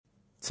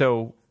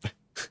So,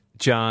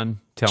 John,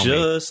 tell me.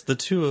 Just the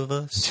two of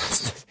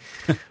us.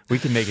 We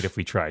can make it if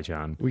we try,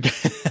 John.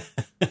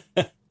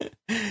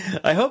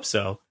 I hope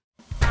so.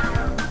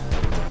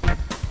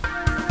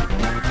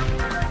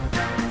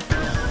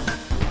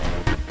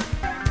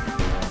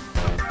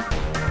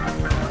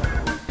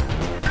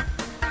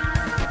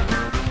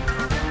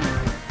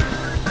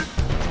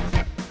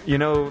 You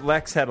know,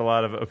 Lex had a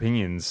lot of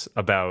opinions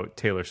about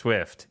Taylor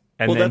Swift.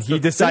 And then he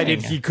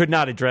decided he could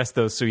not address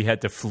those, so he had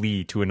to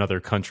flee to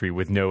another country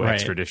with no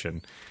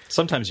extradition.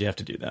 Sometimes you have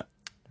to do that.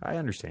 I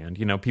understand.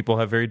 You know, people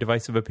have very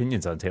divisive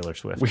opinions on Taylor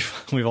Swift.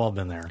 We've all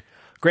been there.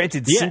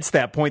 Granted, since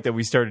that point that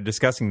we started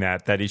discussing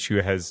that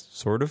issue has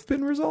sort of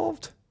been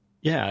resolved.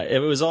 Yeah, it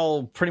was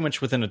all pretty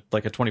much within a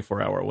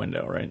 24-hour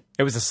window, right?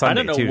 It was a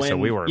Sunday, too, so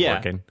we weren't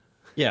working.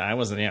 Yeah, I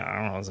wasn't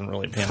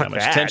really paying that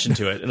much attention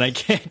to it. And I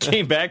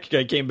came back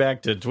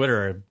to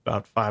Twitter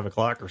about 5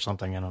 o'clock or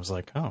something, and I was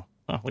like, oh,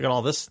 look at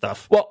all this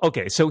stuff. Well,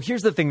 okay, so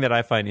here's the thing that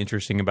I find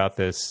interesting about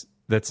this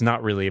that's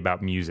not really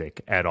about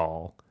music at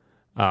all,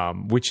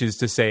 which is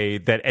to say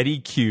that Eddie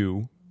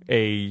Q,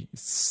 a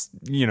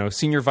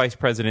senior vice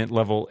president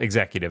level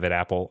executive at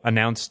Apple,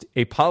 announced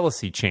a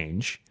policy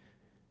change,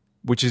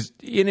 which is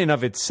in and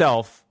of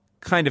itself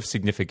kind of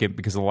significant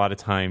because a lot of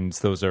times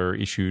those are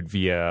issued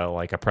via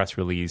like a press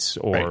release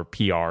or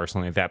PR or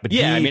something like that. But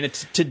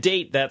to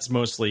date, that's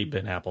mostly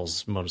been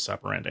Apple's modus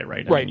operandi,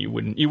 right? I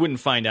mean, you wouldn't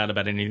find out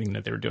about anything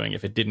that they were doing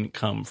if it didn't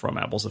come from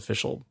Apple's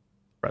official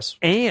press.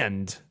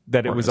 And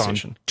that it was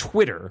on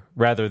Twitter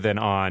rather than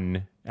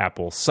on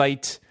Apple's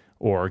site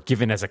or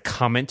given as a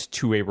comment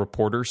to a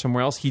reporter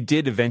somewhere else. He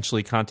did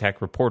eventually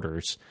contact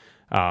reporters.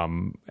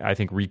 I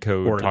think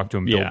Recode talked to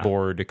him,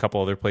 Billboard, a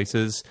couple other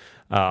places.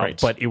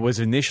 But it was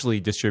initially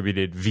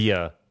distributed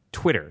via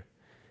Twitter,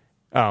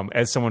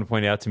 as someone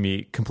pointed out to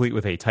me, complete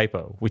with a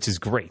typo, which is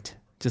great.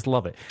 Just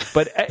love it.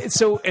 But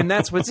and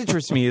that's what's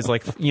interesting to me is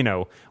like,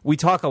 we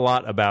talk a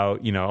lot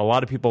about, a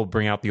lot of people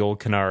bring out the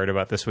old canard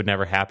about this would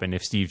never happen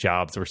if Steve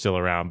Jobs were still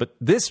around. But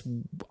this,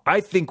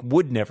 I think,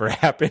 would never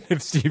happen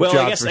if Steve Jobs were still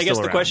around. I guess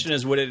the question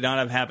is, would it not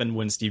have happened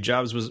when Steve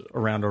Jobs was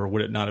around, or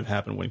would it not have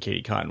happened when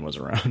Katie Cotton was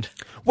around?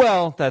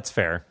 Well, that's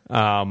fair.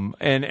 And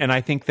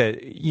I think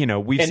that,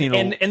 we've seen...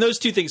 And those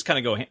two things kind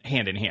of go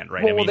hand in hand,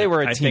 right? Well, they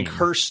were a team. I think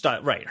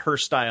her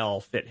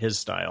style fit his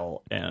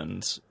style,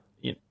 and...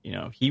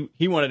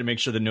 he wanted to make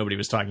sure that nobody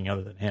was talking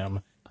other than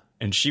him,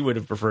 and she would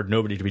have preferred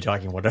nobody to be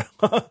talking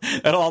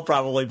at all,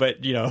 probably.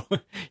 But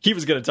he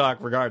was going to talk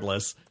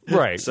regardless,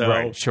 right?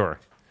 Sure.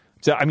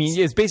 So I mean,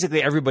 it's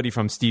basically everybody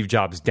from Steve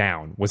Jobs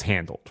down was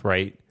handled,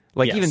 right?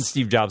 Like even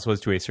Steve Jobs was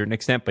to a certain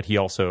extent, but he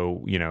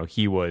also,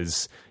 he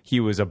was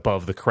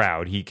above the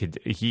crowd.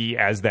 He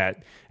as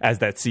that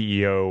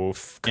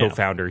CEO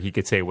co-founder, he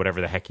could say whatever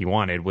the heck he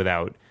wanted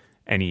without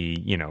any,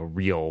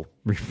 real,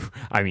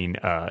 I mean,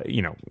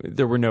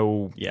 there were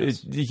no,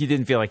 he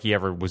didn't feel like he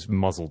ever was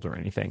muzzled or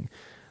anything.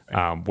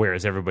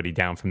 Whereas everybody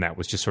down from that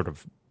was just sort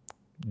of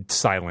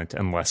silent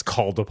unless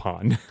called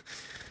upon.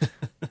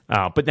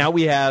 But now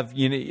we have,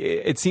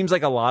 it seems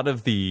like a lot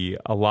of the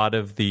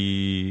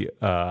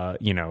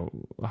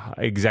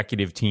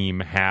executive team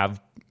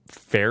have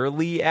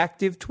fairly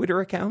active Twitter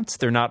accounts.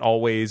 They're not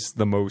always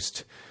the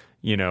most,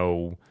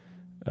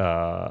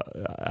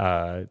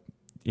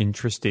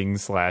 interesting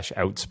 /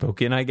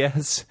 outspoken, I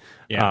guess.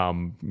 Yeah.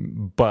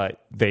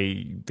 But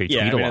they tweet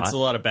a lot. It's a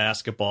lot of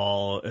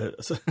basketball,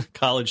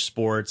 college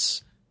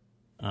sports,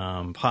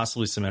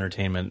 possibly some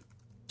entertainment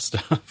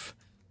stuff,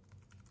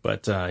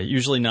 but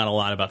usually not a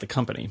lot about the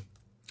company.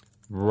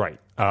 Right.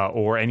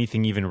 Or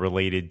anything even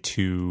related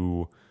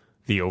to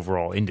the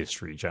overall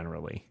industry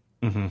generally.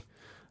 Mm-hmm.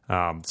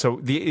 So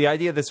the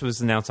idea this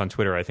was announced on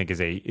Twitter, I think,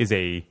 is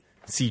a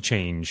sea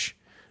change,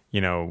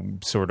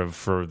 sort of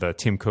for the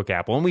Tim Cook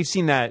Apple. And we've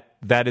seen that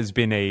has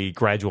been a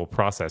gradual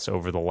process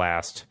over the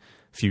last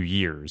few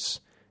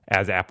years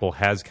as Apple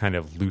has kind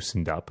of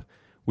loosened up.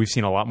 We've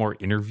seen a lot more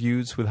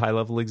interviews with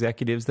high-level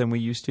executives than we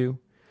used to.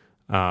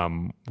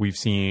 We've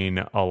seen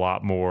a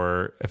lot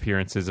more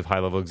appearances of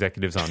high-level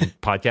executives on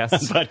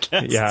podcasts.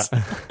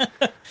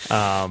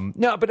 Yeah.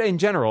 No, but in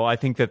general, I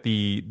think that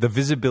the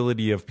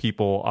visibility of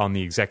people on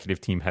the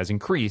executive team has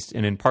increased.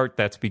 And in part,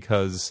 that's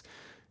because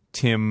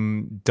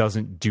Tim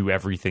doesn't do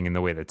everything in the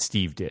way that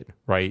Steve did,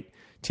 right?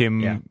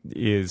 Tim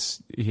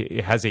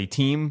has a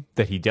team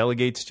that he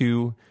delegates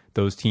to.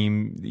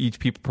 Each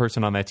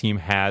person on that team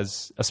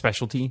has a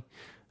specialty.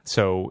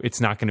 So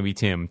it's not going to be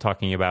Tim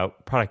talking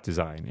about product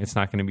design. It's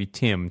not going to be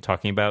Tim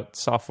talking about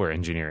software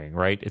engineering,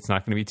 right? It's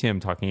not going to be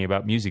Tim talking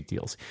about music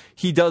deals.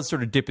 He does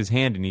sort of dip his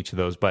hand in each of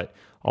those, but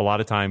a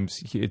lot of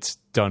times it's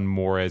done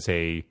more as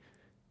a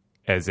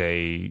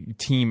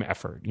team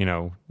effort.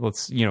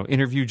 Let's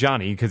interview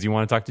Johnny because you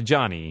want to talk to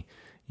Johnny.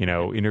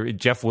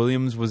 Jeff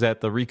Williams was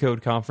at the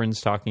Recode conference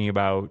talking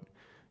about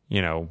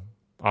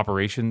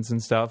operations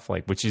and stuff,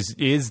 like, which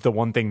is the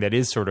one thing that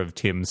is sort of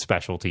Tim's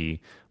specialty.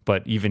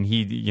 But even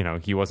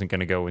he wasn't going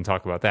to go and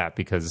talk about that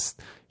because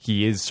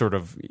he is sort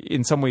of,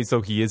 in some ways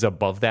though, he is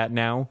above that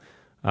now.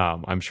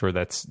 I'm sure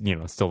that's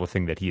still the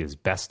thing that he is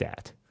best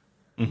at.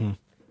 Mm-hmm.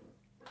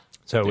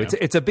 So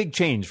it's a big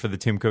change for the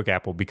Tim Cook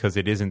Apple because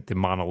it isn't the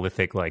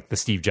monolithic like the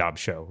Steve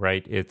Jobs show,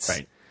 right?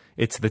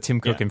 It's the Tim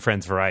Cook and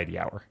Friends Variety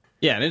Hour.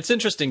 Yeah, and it's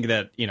interesting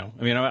that,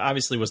 I mean,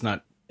 obviously was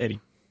not Eddie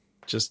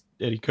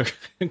Cook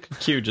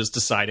Q just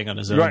deciding on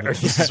his own. Right.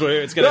 This is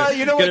where it's gonna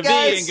be,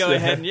 guys? And go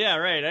ahead and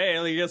right. Hey,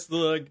 I guess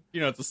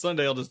it's a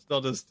Sunday. I'll just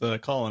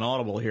call an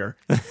audible here.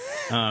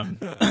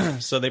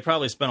 So they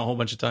probably spent a whole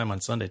bunch of time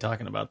on Sunday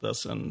talking about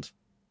this, and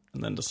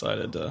then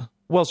decided to.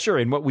 Well, sure,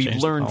 and what we've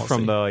learned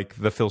from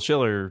the Phil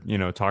Schiller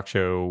talk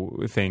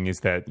show thing is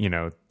that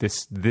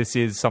this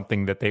is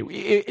something that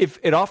if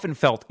it often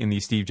felt in the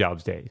Steve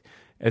Jobs days,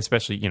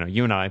 especially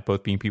you and I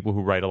both being people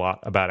who write a lot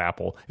about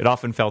Apple, it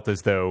often felt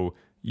as though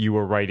you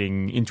were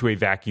writing into a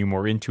vacuum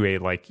or into a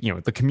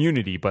the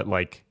community, but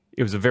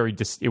it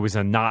was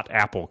a not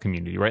Apple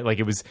community, right? Like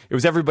it was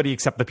everybody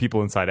except the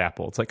people inside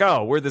Apple. It's like,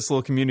 oh, we're this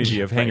little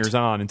community of hangers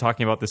on and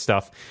talking about this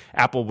stuff.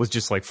 Apple was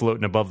just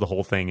floating above the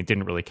whole thing and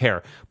didn't really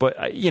care. But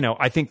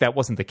I think that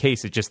wasn't the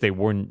case. It's just they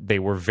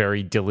were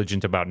very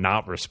diligent about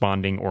not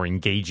responding or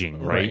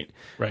engaging, right?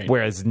 Right.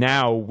 Whereas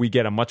now we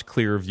get a much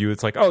clearer view.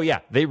 It's like, oh yeah,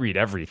 they read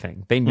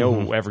everything. They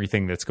know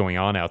everything that's going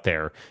on out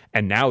there,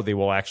 and now they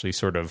will actually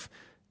sort of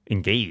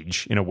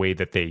engage in a way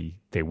that they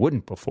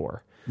wouldn't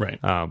before.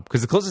 Right.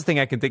 Because the closest thing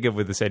I can think of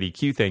with this Eddie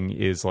Q thing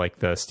is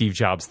the Steve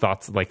Jobs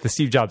thoughts, the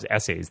Steve Jobs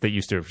essays that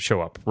used to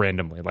show up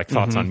randomly,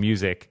 thoughts on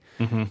music,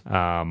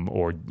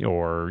 or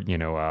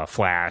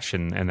Flash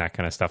and that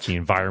kind of stuff, the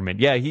environment.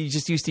 Yeah, he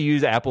just used to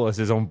use Apple as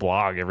his own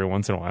blog every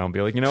once in a while and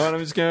be like, you know what,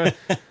 I'm just gonna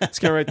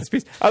write this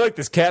piece. I like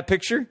this cat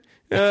picture.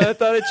 I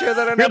thought I'd share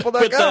that on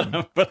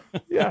Apple.com.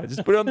 Yeah,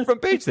 just put it on the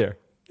front page there.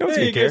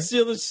 Hey, you guys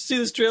see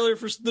this trailer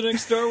for the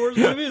next Star Wars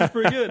movie? It's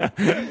pretty good.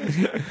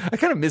 I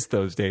kind of miss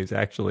those days.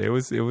 Actually, it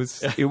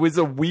was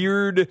a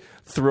weird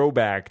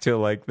throwback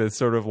to the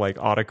sort of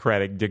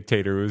autocratic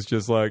dictator who's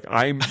just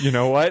you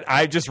know what?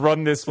 I just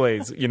run this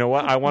place. You know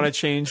what? I want to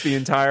change the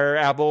entire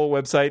Apple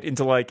website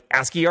into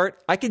ASCII art.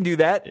 I can do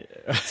that.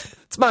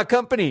 It's my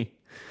company.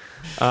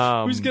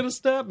 Who's gonna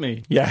stop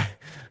me? Yeah,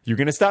 you're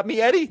gonna stop me,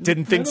 Eddie?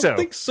 Didn't think so.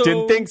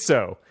 Didn't think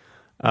so.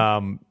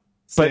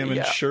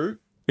 Salmon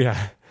shirt.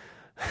 Yeah.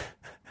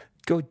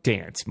 Go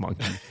dance,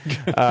 monkey.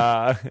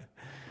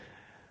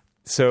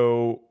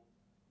 So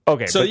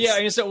we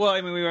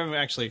haven't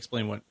actually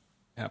explained what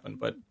happened,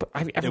 but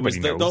I mean, everybody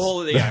knows. The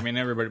whole. Yeah, I mean,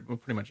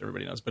 pretty much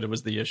everybody knows. But it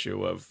was the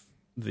issue of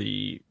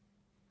the.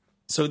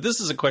 So this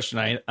is a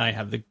question I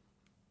have.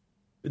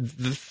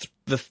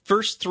 The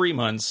first 3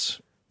 months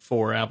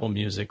for Apple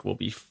Music will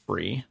be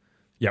free.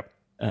 Yep.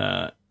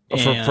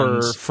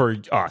 For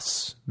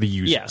us, the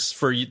user. Yes,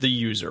 for the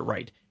user,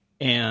 right.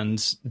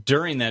 And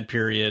during that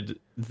period,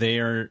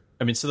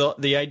 so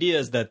the idea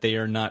is that they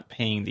are not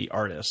paying the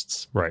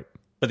artists. Right.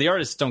 But the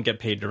artists don't get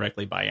paid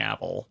directly by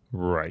Apple.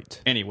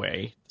 Right.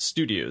 Anyway,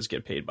 studios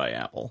get paid by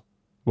Apple.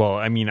 Well,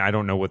 I mean, I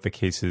don't know what the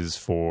case is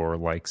for,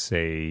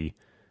 say,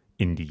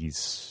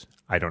 indies.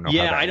 I don't know how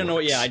that works. Know.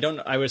 Yeah, I don't.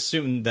 I would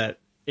assume that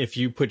if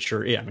you put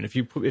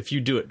if you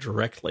do it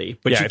directly,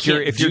 but you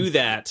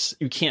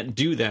can't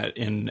do that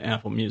in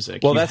Apple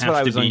Music. Well, that's what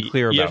I was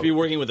unclear about. You have to be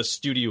working with a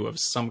studio of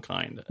some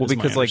kind. Well,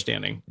 because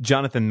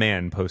Jonathan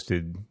Mann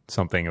posted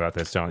something about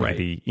this,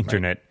 the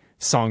internet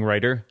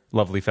songwriter,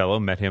 lovely fellow,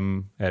 met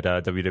him at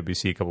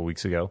WWC a couple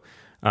weeks ago,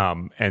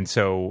 and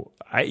so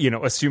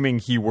assuming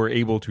he were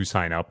able to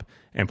sign up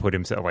and put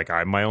himself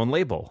I'm my own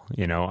label,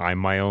 I'm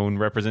my own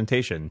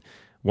representation.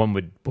 One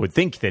would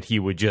think that he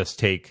would just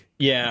take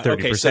 30%.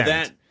 Okay,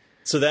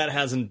 so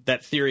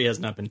that theory has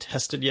not been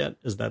tested yet.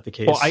 Is that the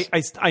case? Well,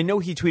 I know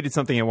he tweeted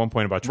something at one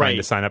point about trying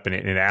to sign up and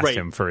it asked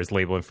him for his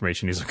label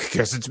information. He's like, I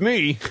guess it's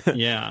me.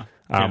 Yeah.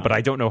 But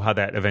I don't know how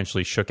that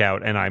eventually shook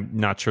out, and I'm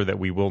not sure that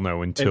we will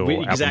know until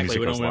Apple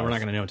Music goes live. We're not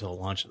going to know until it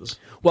launches.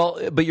 Well,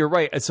 but you're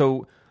right.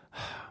 So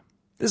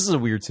this is a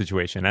weird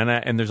situation,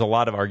 and there's a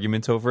lot of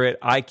arguments over it.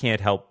 I can't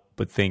help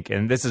but think,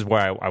 and this is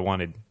why I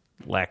wanted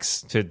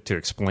Lex to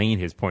explain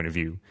his point of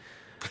view.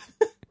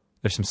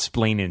 There's some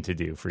splaining to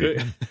do for you.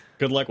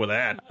 Good luck with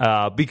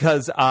that.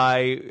 Because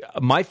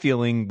my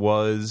feeling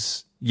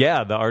was,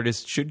 the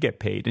artist should get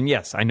paid. And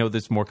yes, I know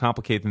that's more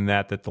complicated than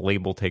that the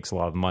label takes a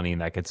lot of money and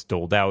that gets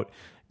doled out.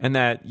 And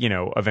that,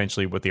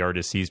 eventually what the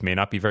artist sees may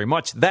not be very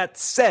much. That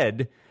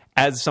said,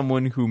 as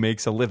someone who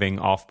makes a living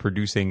off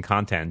producing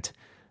content,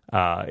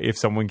 if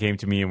someone came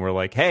to me and were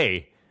like,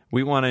 hey,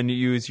 we want to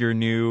use your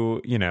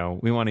new,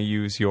 we want to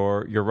use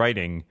your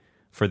writing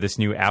for this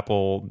new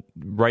Apple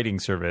writing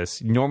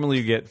service. Normally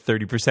you get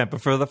 30%,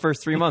 but for the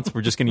first 3 months, we're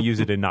just going to use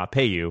it and not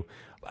pay you.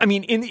 I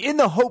mean, in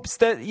the hopes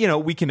that,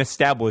 we can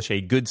establish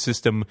a good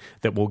system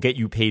that will get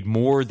you paid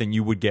more than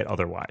you would get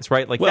otherwise,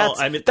 right?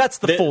 That's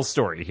the full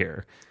story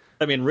here.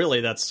 I mean,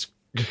 really,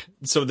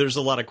 so there's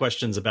a lot of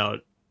questions about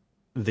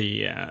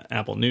the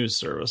Apple News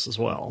service as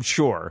well.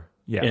 Sure.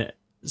 Yeah.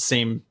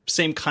 Same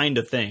kind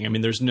of thing. I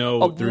mean, there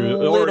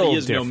already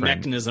is no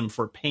mechanism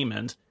for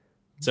payment.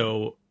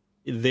 So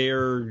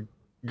they're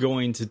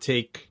going to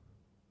take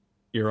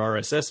your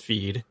RSS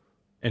feed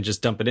and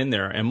just dump it in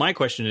there. And my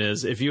question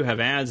is, if you have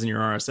ads in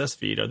your RSS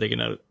feed, are they going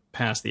to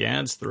pass the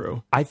ads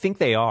through. I think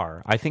they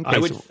are. I think I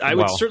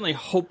would certainly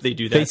hope they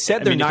do that. They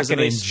said they're not going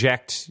to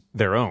inject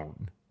their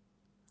own.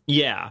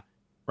 Yeah,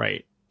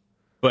 right.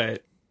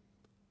 But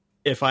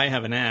if I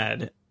have an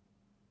ad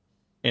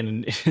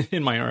in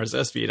my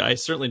RSS feed, I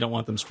certainly don't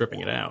want them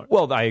stripping it out.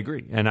 Well, I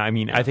agree. And I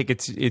mean, I think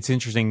it's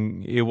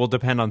interesting. It will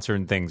depend on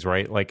certain things,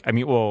 right? Like, I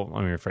mean, well,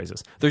 let me rephrase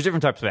this. There's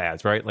different types of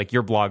ads, right? Like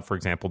your blog, for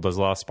example, does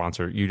a lot of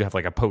sponsor. You'd have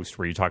like a post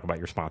where you talk about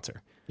your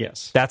sponsor.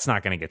 Yes. That's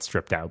not going to get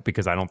stripped out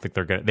because I don't think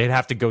they'd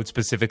have to go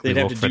specifically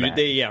look for that.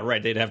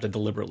 They'd have to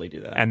deliberately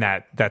do that. And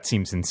that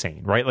seems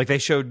insane, right? Like they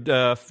showed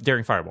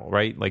Daring Fireball,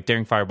 right? Like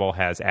Daring Fireball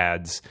has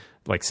ads,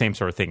 like same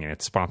sort of thing in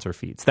its sponsor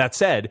feeds. That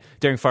said,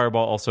 Daring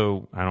Fireball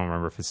also, I don't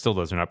remember if it still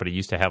does or not, but it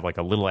used to have like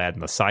a little ad in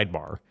the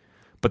sidebar.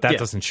 But that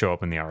doesn't show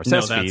up in the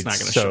RSS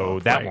feeds,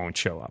 so that won't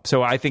show up.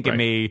 So I think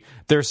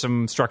there's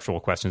some structural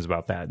questions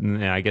about that.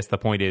 And I guess the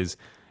point is,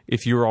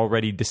 if you're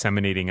already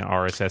disseminating an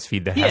RSS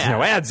feed that has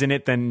no ads in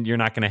it, then you're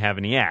not going to have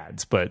any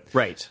ads. But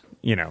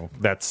you know,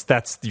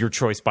 that's your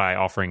choice by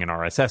offering an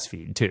RSS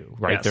feed too,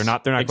 right? Yes, they're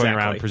not going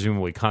around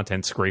presumably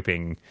content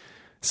scraping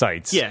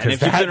sites. Yeah, and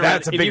if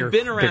you've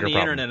been around the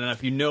internet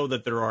enough, you know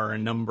that there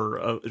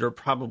are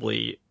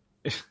probably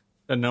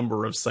a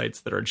number of sites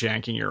that are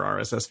janking your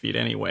RSS feed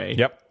anyway.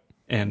 Yep.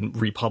 And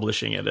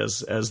republishing it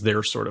as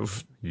their sort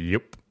of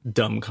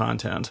dumb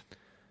content.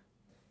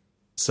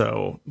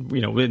 So,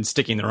 you know, and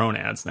sticking their own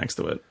ads next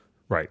to it.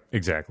 Right,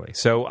 exactly.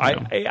 So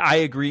I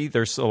agree.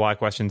 There's a lot of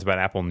questions about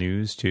Apple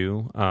News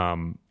too.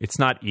 It's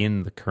not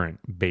in the current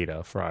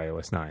beta for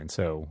iOS 9,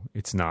 so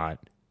it's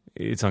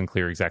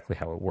unclear exactly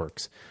how it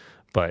works.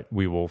 But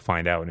we will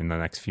find out in the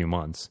next few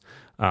months.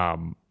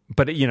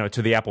 But, you know,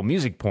 to the Apple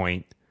Music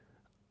point,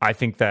 I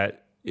think that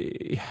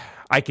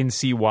I can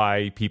see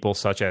why people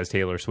such as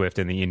Taylor Swift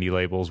and the indie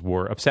labels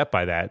were upset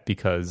by that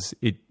because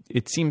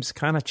it seems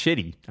kind of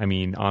shitty. I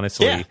mean,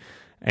 honestly. Yeah.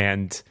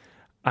 And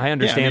I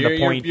understand the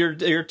point.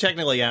 You're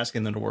technically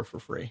asking them to work for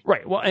free.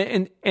 Right. Well,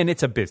 and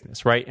it's a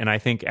business, right? And I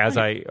think as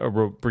I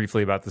wrote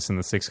briefly about this in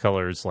the 6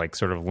 Colors, like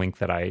sort of link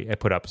that I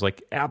put up, is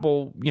like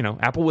Apple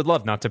would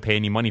love not to pay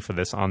any money for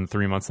this on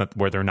 3 months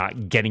where they're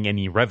not getting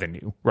any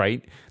revenue,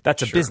 right?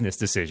 That's a business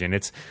decision.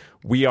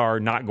 We are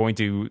not going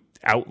to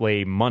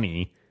outlay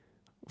money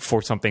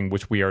for something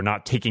which we are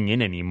not taking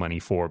in any money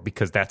for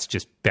because that's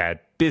just bad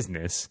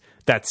business.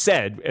 That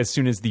said, as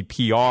soon as the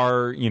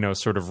PR,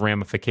 sort of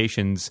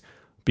ramifications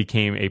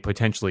became a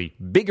potentially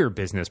bigger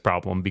business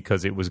problem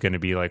because it was going to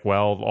be like,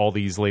 well, all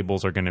these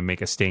labels are going to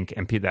make a stink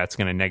and that's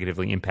going to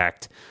negatively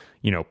impact,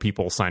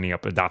 people signing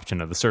up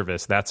adoption of the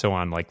service, that so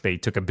on. Like they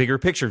took a bigger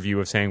picture view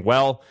of saying,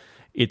 well,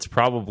 it's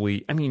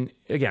probably,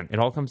 again, it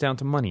all comes down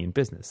to money in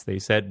business. They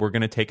said, we're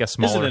going to take a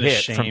smaller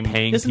hit from paying people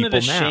now. Isn't it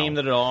a shame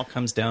that it all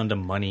comes down to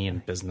money in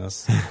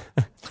business?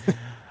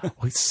 Well,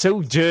 it's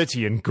so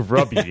dirty and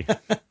grubby.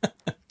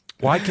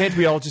 Why can't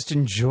we all just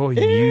enjoy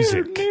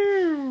music?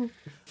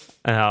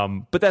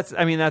 But that's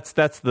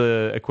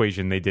the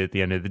equation they did at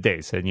the end of the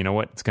day. Said, you know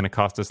what? It's going to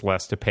cost us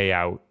less to pay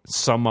out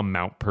some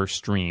amount per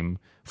stream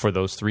for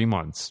those 3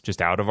 months,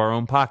 just out of our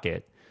own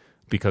pocket,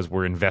 because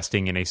we're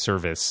investing in a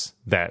service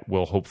that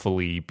will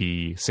hopefully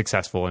be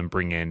successful and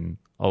bring in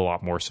a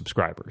lot more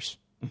subscribers.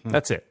 Mm-hmm.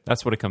 That's it.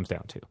 That's what it comes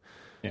down to.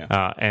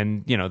 Yeah.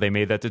 And they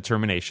made that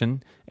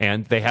determination,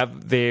 and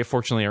they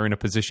fortunately are in a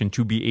position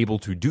to be able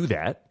to do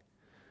that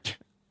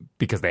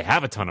because they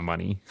have a ton of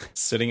money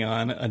sitting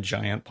on a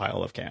giant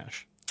pile of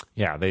cash.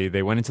 Yeah,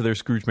 they went into their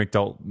Scrooge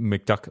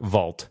McDuck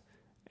vault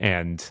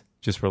and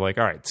just were like,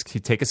 all right,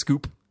 take a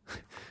scoop,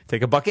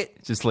 take a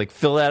bucket, just like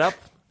fill that up.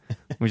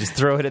 We just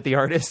throw it at the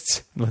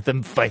artists and let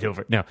them fight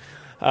over it. No.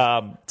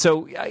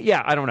 So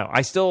I don't know.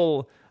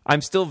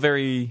 I'm still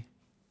very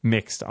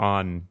mixed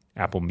on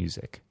Apple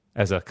Music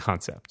as a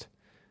concept.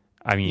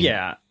 I mean,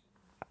 yeah,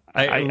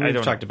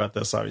 we've talked about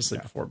this obviously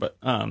before, but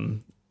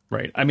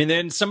right. I mean,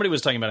 then somebody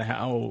was talking about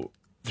how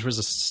there was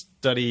a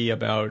study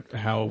about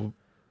how,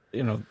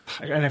 and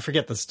I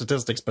forget the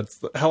statistics, but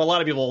how a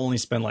lot of people only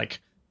spend like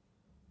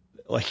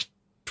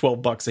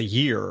 $12 a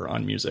year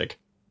on music.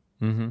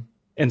 Mm-hmm.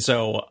 And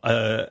so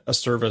a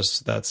service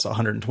that's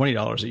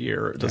 $120 a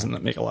year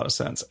doesn't make a lot of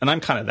sense. And I'm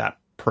kind of that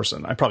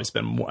person. I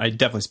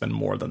definitely spend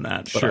more than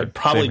that, but I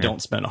probably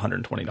don't spend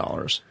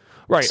 $120.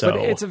 Right, so, but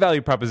it's a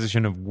value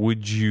proposition of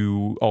would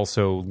you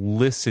also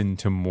listen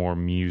to more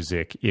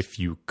music if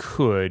you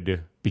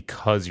could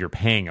because you're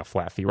paying a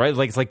flat fee, right?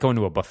 Like it's like going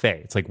to a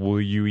buffet. It's like,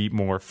 will you eat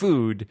more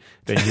food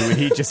than you would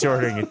eat just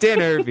ordering a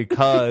dinner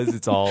because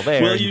it's all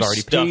there? Will you've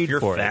already stuff paid your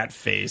for fat it.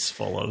 face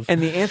full of?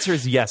 And the answer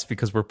is yes,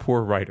 because we're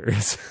poor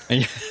writers.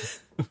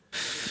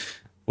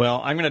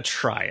 Well, I'm going to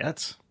try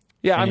it.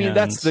 Yeah, I mean,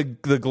 that's the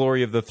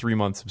glory of the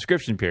 3-month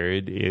subscription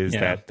period is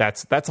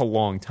that's a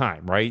long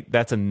time, right?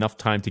 That's enough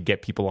time to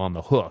get people on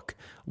the hook.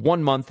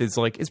 1 month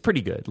is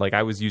pretty good. Like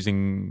I was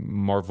using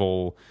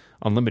Marvel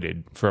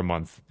Unlimited for a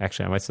month.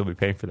 Actually, I might still be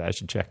paying for that. I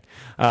should check.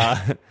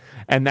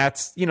 And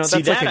that's, that's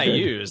that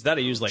I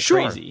use like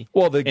crazy.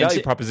 Well, the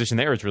value proposition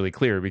there is really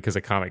clear because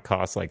a comic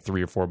costs like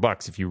 $3 or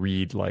 $4. If you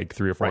read like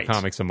 3 or 4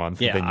 comics a month,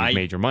 then you've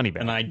made your money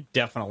back. And I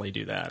definitely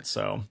do that.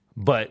 So,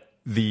 but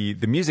the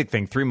music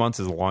thing, 3 months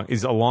is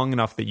long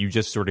enough that you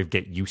just sort of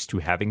get used to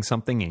having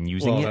something and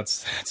using it.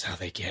 That's how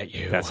they get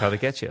you. That's how they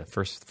get you.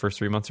 First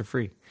 3 months are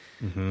free.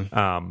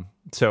 Mm-hmm.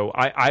 So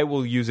I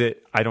will use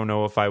it. I don't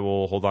know if I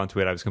will hold on to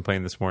it. I was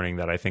complaining this morning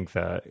that I think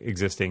the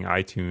existing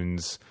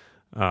iTunes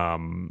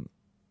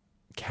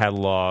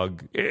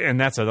catalog, and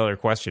that's another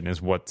question,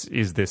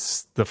 is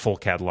this the full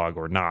catalog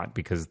or not?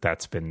 Because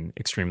that's been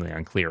extremely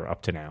unclear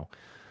up to now.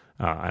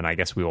 And I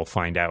guess we will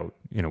find out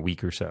in a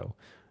week or so.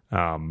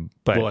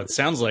 But it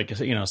sounds like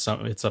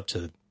it's up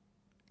to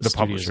the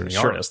publisher and the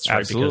sure, artists, right?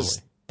 Absolutely.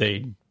 Because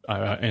they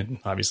and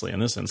obviously in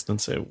this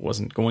instance it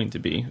wasn't going to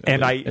be.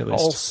 And I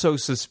also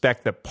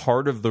suspect that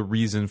part of the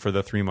reason for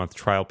the 3-month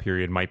trial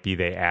period might be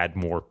they add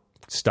more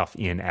stuff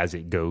in as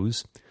it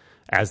goes.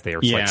 As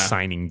they're like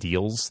signing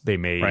deals, they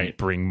may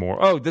bring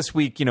more. Oh, this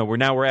week,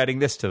 we're adding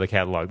this to the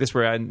catalog.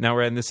 Now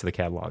we're adding this to the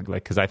catalog.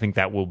 Like, because I think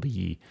that will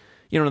be,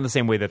 in the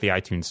same way that the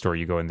iTunes store,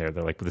 you go in there,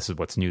 they're like, this is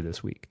what's new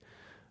this week.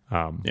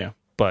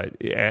 But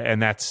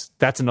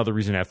that's another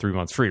reason to have 3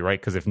 months free, right?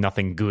 Because if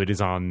nothing good is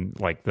on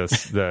like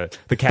the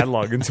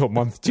catalog until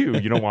month 2,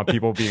 you don't want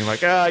people being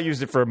like, I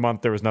used it for a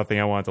month, there was nothing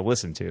I wanted to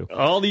listen to.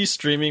 All these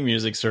streaming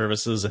music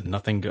services and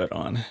nothing good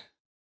on.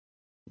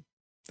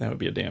 That would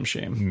be a damn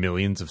shame.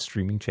 Millions of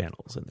streaming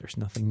channels, and there's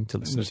nothing to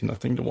listen to. There's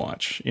nothing to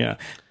watch. Yeah.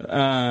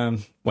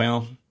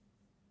 Well,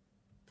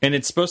 and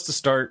it's supposed to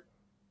start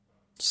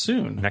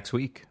soon. Next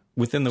week.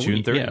 Within the June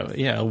week. 30th.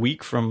 Yeah, a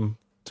week from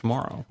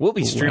tomorrow. We'll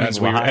be streaming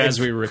as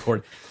we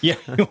record. Yeah,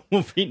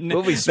 we'll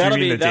be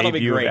streaming the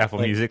debut of Apple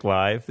Music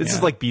live. This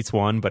is like Beats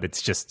One, but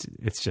it's just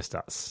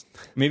us.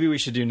 Maybe we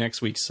should do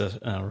next week's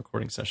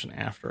recording session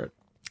after it.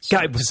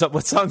 Guy,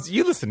 what songs are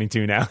you listening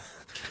to now?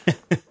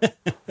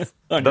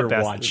 On your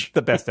watch.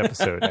 The best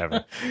episode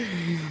ever.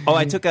 Oh,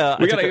 I took a.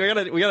 We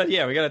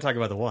gotta talk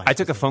about the watch. I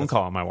took a phone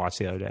call on my watch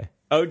the other day.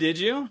 Oh, did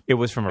you? It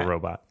was from a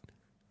robot.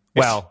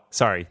 Well,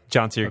 sorry,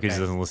 John Syracuse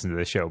doesn't listen to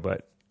the show,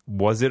 but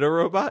was it a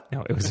robot?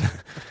 No, it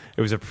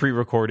was a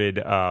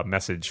pre-recorded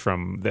message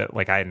from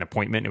I had an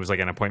appointment. It was like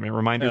an appointment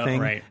reminder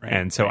thing, right?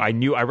 And so I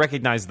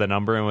recognized the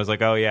number and was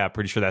like, oh yeah,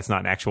 pretty sure that's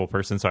not an actual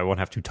person, so I won't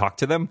have to talk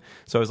to them.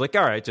 So I was like,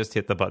 all right, just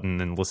hit the button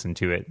and listen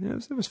to it.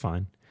 It was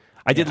fine.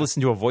 I did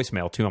listen to a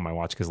voicemail too on my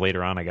watch because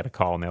later on I got a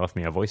call and they left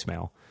me a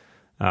voicemail,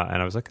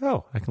 and I was like,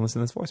 oh, I can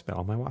listen to this voicemail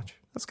on my watch.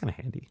 That's kind of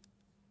handy.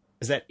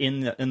 Is that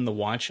in the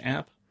watch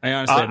app? I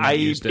honestly have not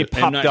used it. It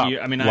popped up.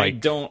 I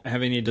don't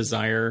have any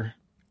desire.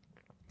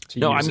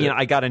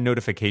 I got a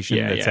notification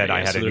that said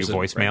I had a new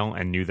voicemail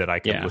and knew that I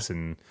could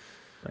listen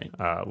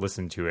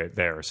to it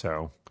there.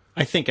 So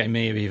I think I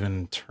may have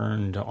even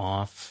turned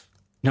off.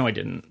 No, I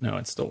didn't. No,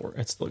 it still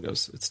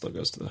goes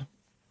to the.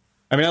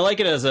 I mean, I like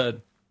it as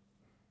a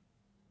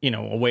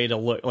way to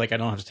look. Like I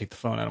don't have to take the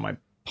phone out of my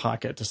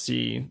pocket to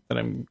see that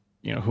I'm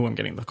who I'm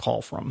getting the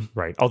call from.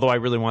 Right. Although I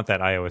really want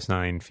that iOS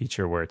 9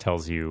 feature where it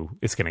tells you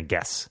it's going to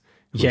guess.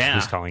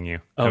 Who's calling you?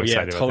 Oh,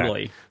 yeah,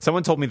 totally. That.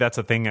 Someone told me that's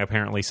a thing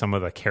apparently some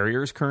of the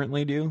carriers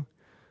currently do.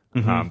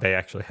 Mm-hmm. They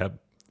actually have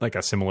like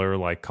a similar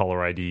like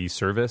caller ID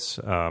service.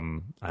 I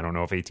don't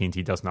know if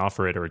AT&T doesn't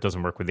offer it or it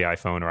doesn't work with the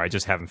iPhone or I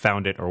just haven't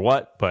found it or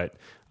what, but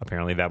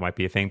apparently that might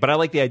be a thing. But I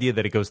like the idea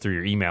that it goes through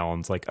your email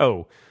and it's like,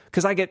 oh,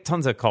 because I get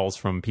tons of calls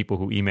from people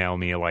who email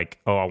me like,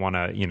 oh, I want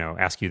to,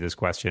 ask you this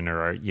question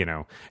or,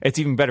 it's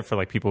even better for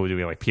like people who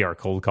do like PR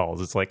cold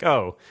calls. It's like,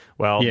 oh,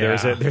 well,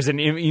 there's an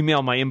email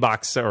in my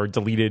inbox or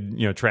deleted,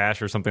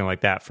 trash or something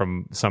like that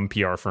from some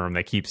PR firm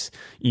that keeps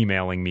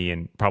emailing me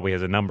and probably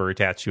has a number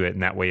attached to it.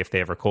 And that way, if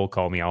they ever cold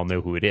call me, I'll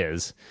know who it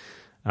is.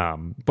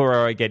 But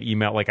I get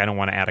email, like I don't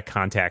want to add a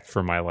contact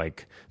for my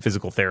like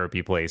physical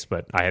therapy place,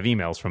 but I have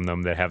emails from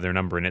them that have their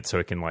number in it so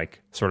it can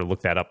like sort of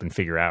look that up and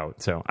figure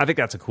out. So I think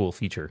that's a cool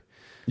feature.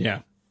 Yeah.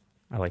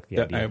 I like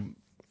the idea.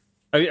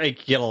 I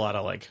get a lot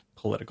of like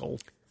political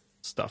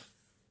stuff.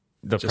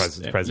 The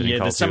president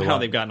calls somehow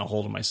they've gotten a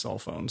hold of my cell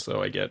phone.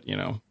 So I get,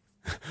 and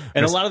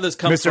a lot of this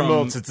comes Mr. from...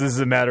 Moltz, this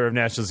is a matter of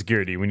national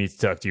security. We need to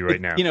talk to you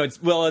right now.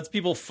 It's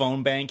people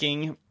phone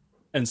banking.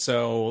 And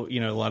so, a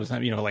lot of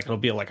times, like it'll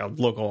be like a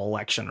local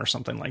election or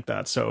something like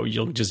that. So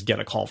you'll just get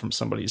a call from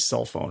somebody's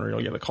cell phone or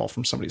you'll get a call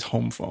from somebody's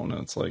home phone.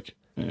 And it's like,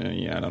 I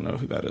don't know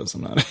who that is.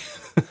 I'm not,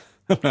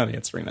 I'm not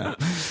answering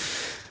that.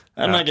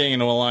 I'm not getting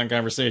into a long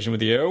conversation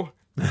with you.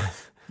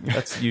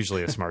 That's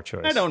usually a smart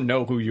choice. I don't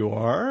know who you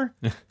are.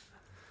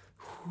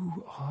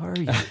 Who are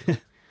you?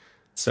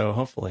 So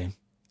hotfully,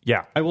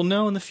 yeah, I will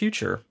know in the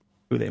future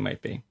who they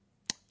might be.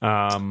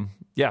 So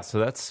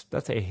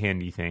that's a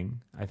handy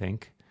thing, I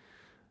think.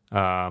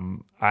 Other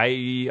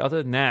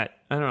than that,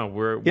 I don't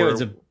know.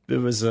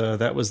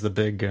 That was the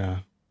big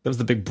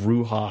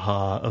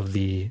brouhaha of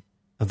the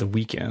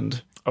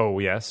weekend. Oh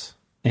yes,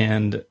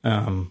 and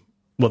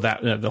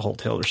the whole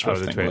Taylor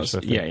Swift thing was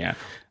yeah.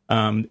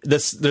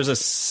 There's a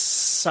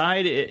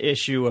side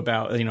issue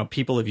about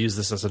people have used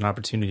this as an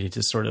opportunity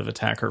to sort of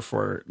attack her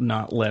for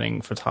not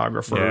letting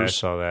photographers. Yeah, I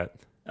saw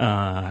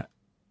that.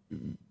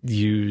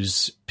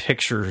 Use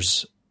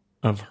pictures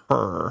of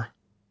her.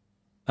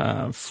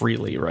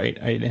 Freely, right?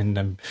 And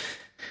I'm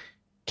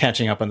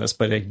catching up on this,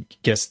 but I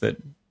guess that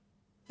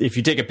if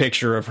you take a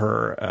picture of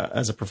her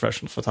as a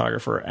professional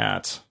photographer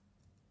at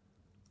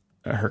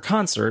her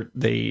concert,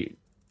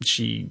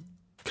 she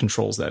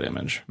controls that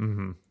image,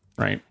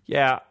 right?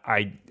 Yeah,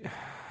 I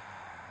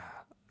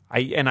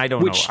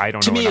don't know. I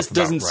don't to know. Me, enough it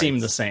doesn't about seem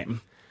rights. the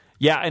same.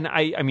 Yeah, and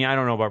I mean, I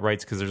don't know about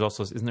rights because there's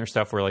also, isn't there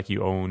stuff where like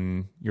you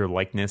own your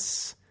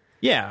likeness?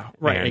 Yeah,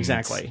 right. And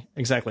exactly,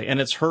 and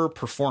it's her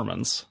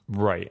performance,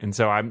 right? And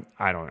so I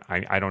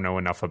don't know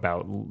enough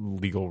about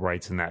legal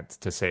rights in that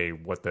to say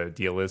what the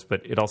deal is,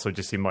 but it also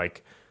just seemed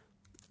like,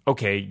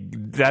 okay,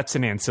 that's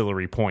an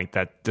ancillary point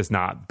that does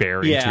not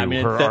bear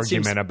into her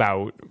argument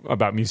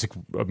about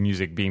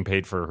music being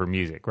paid for her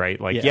music, right?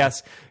 Like,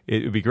 yes,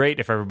 it would be great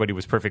if everybody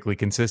was perfectly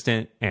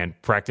consistent and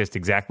practiced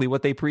exactly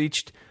what they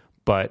preached,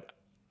 but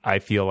I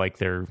feel like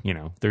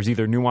there's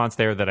either nuance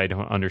there that I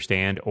don't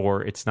understand,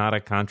 or it's not a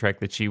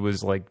contract that she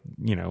was like,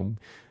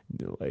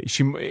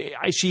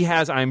 she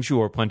has, I'm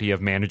sure, plenty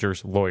of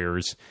managers,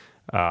 lawyers,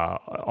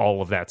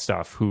 all of that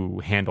stuff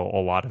who handle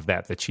a lot of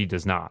that she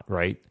does not,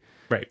 right?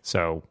 right?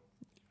 So,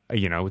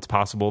 it's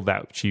possible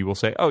that she will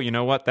say, oh, you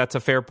know what? That's a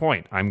fair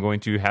point. I'm going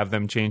to have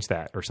them change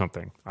that or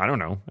something. I don't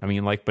know. I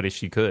mean, but if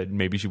she could,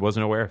 maybe she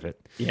wasn't aware of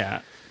it.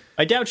 Yeah.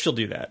 I doubt she'll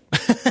do that.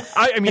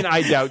 I mean,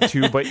 I doubt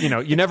too, but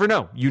you never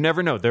know. You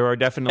never know. There are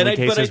definitely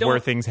cases where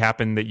things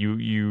happen that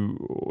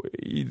you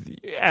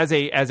as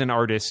an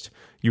artist,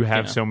 you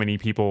have so many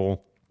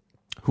people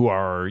who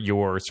are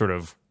your sort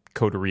of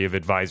coterie of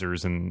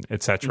advisors and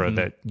etc.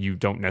 that you're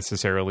not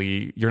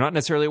necessarily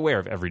aware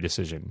of every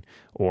decision,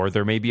 or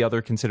there may be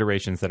other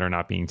considerations that are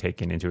not being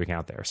taken into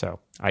account there. So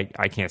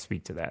I can't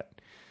speak to that.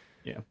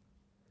 Yeah.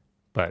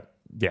 But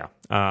yeah.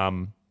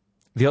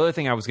 The other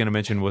thing I was going to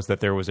mention was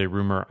that there was a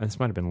rumor, this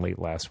might have been late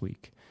last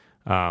week,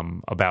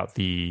 about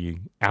the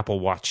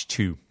Apple Watch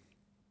 2.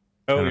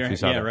 Oh,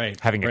 yeah, right.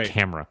 Having a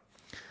camera.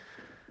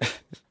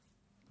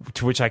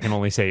 To which I can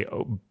only say,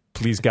 oh,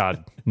 please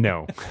God,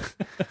 no.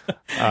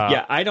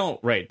 Yeah, I don't,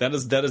 right. That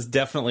is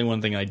definitely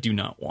one thing I do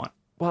not want.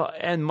 Well,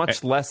 and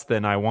much less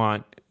than I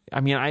want. I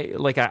mean,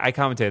 I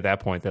commented at that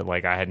point that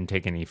like I hadn't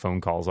taken any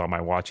phone calls on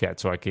my watch yet,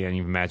 so I can't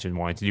even imagine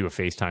wanting to do a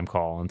FaceTime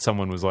call. And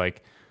someone was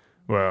like,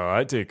 well,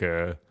 I take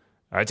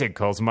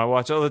calls on my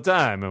watch all the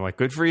time. I'm like,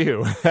 good for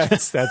you.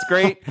 That's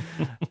great.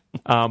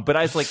 But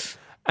I was like,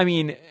 I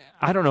mean,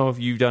 I don't know if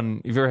you've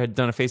ever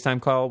done a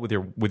FaceTime call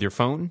with your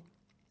phone.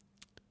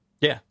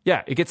 Yeah.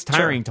 Yeah. It gets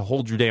tiring to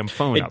hold your damn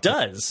phone up. It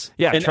does.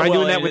 Yeah. Try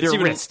doing that with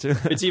your wrist.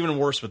 It's even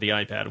worse with the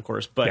iPad, of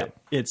course, but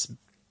it's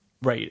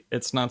right.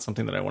 It's not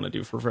something that I want to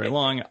do for very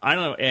long. I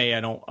don't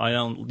know. I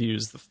don't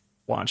use the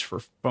watch for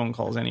phone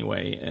calls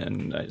anyway.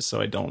 And so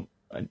I don't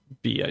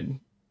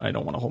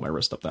want to hold my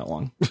wrist up that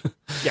long.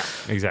 Yeah,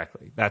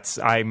 exactly.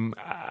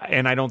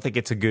 And I don't think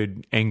it's a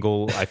good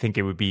angle. I think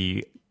it would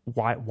be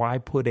why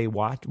put a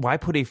watch? Why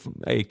put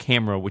a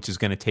camera which is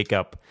going to take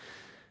up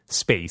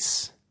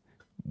space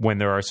when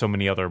there are so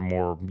many other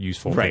more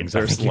useful things?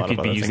 I think you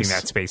could be using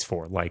that space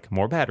for, like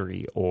more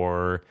battery,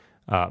 or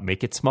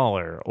make it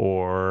smaller,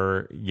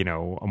 or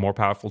a more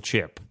powerful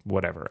chip,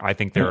 whatever. I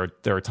think there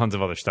are tons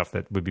of other stuff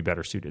that would be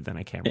better suited than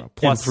a camera.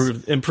 Plus,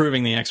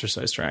 improving the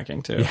exercise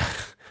tracking too. Yeah.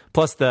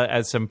 Plus,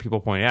 as some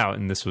people point out,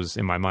 and this was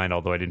in my mind,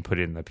 although I didn't put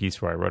it in the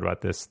piece where I wrote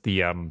about this,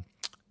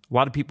 a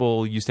lot of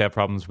people used to have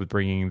problems with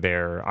bringing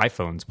their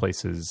iPhones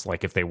places,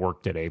 like if they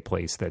worked at a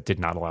place that did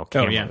not allow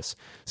cameras.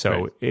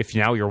 So if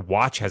now your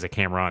watch has a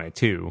camera on it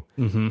too,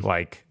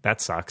 like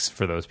that sucks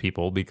for those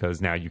people,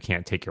 because now you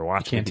can't take your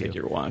watch. You can't take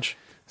your watch.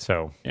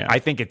 So I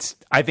think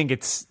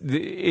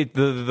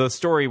the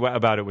story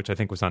about it, which I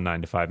think was on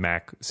 9 to 5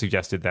 Mac,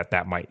 suggested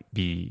that might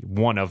be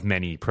one of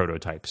many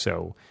prototypes.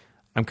 So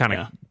I'm kind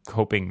of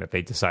hoping that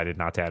they decided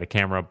not to add a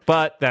camera.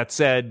 But that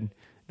said,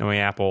 knowing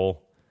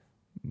Apple,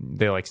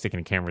 they like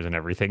sticking cameras in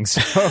everything.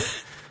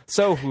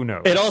 So who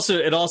knows?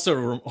 It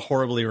also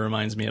horribly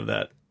reminds me of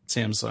that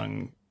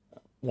Samsung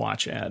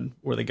watch ad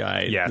where the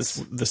guy,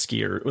 the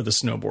skier or the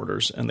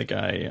snowboarders, and the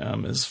guy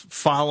is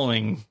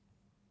following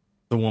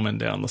the woman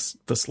down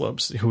the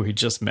slopes who he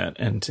just met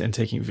and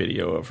taking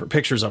video of her,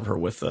 pictures of her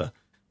with the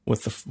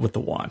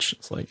watch.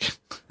 It's like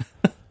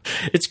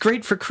it's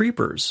great for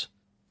creepers.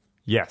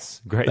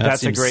 Yes, great.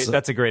 That's a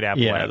great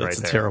Apple ad right there. That's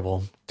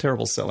a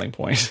terrible selling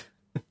point.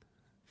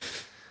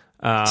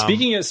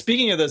 Speaking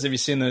of those, have you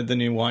seen the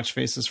new watch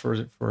faces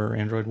for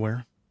Android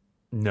Wear?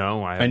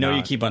 No, I know not.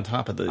 You keep on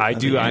top of the. I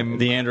do. I'm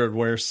the Android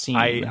Wear scene.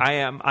 I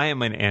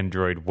am an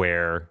Android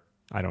Wear.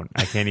 I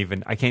can't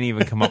even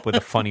come up with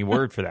a funny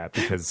word for that,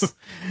 because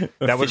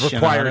that would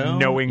require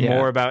knowing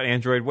more about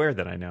Android Wear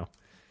than I know.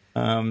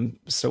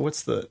 So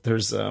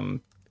there's I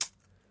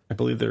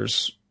believe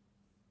there's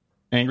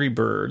Angry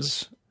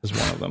Birds is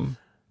one of them.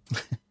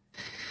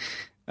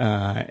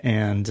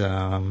 And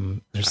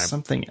there's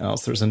something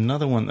else. There's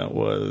another one that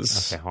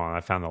was... Okay, hold on.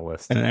 I found the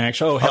list. An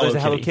actual... there's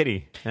a Hello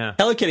Kitty. Yeah.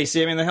 Hello Kitty.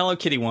 See, I mean, the Hello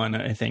Kitty one,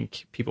 I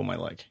think people might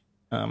like.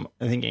 I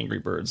think Angry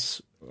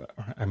Birds...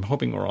 I'm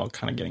hoping we're all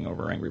kind of getting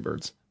over Angry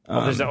Birds.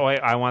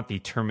 I want the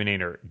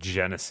Terminator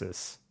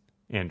Genesis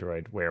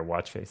Android Wear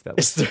watch face.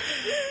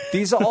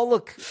 These all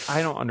look...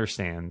 I don't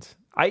understand.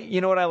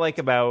 You know what I like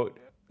about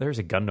There's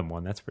a Gundam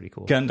one. That's pretty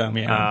cool.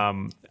 Gundam, yeah.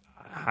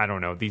 I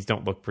don't know. These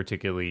don't look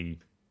particularly...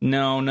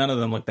 No, none of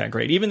them look that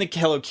great. Even the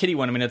Hello Kitty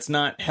one, I mean, it's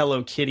not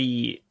Hello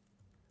Kitty...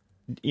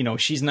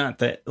 she's not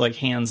the,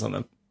 hands on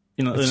the...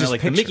 it's just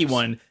like pictures. The Mickey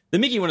one. The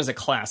Mickey one is a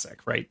classic,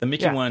 right? The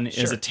Mickey one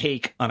is a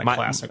take on a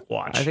classic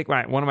watch. I think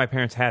one of my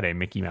parents had a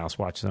Mickey Mouse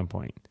watch at some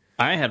point.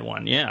 I had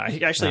one, yeah.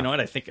 You know what?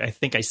 I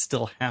think I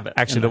still have it.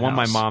 Actually, the one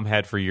my mom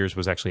had for years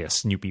was actually a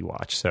Snoopy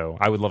watch, so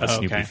I would love a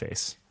Snoopy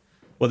face.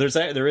 Well,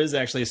 there is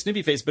actually a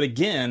Snoopy face, but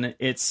again,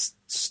 it's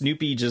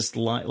Snoopy just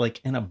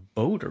like in a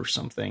boat or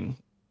something.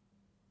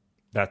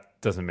 That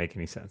doesn't make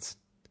any sense.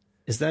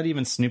 Is that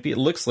even Snoopy? It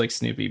looks like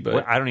Snoopy, but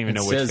well, I don't even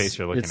know which face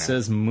you're looking at. It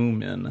says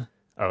Moomin.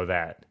 Oh,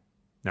 that.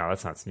 No,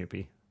 that's not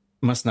Snoopy.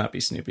 Must not be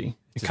Snoopy.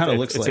 It kind of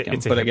looks like him,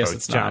 but I guess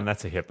it's not. John,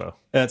 that's a hippo.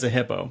 That's a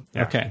hippo.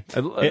 Yeah. Okay.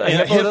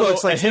 A hippo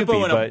looks like Snoopy,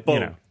 hippo in a boat. You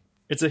know.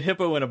 It's a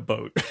hippo in a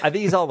boat.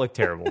 These all look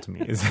terrible to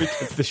me.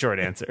 It's the short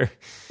answer.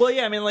 Well,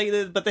 yeah, I mean,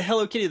 but the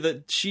Hello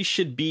Kitty, she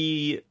should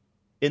be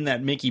in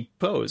that Mickey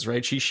pose,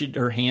 right?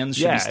 Her hands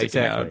should be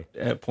sticking out,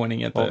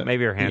 pointing at Well,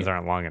 maybe her hands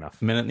aren't long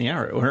enough. Minute in the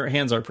hour. Her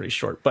hands are pretty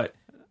short, but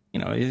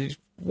you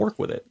work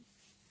with it.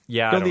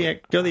 Yeah,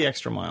 go the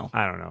extra mile.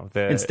 I don't know.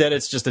 Instead,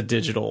 it's just a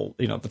digital.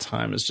 The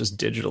time is just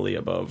digitally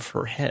above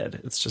her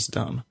head. It's just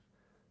dumb.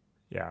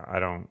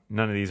 Yeah,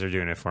 none of these are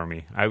doing it for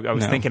me. I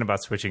was thinking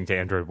about switching to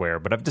Android Wear,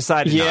 but I've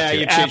decided not to.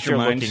 You changed your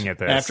mind looking at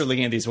this. after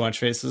looking at these watch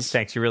faces.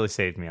 Thanks, you really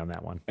saved me on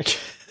that one. It's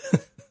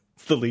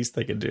the least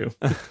they could do.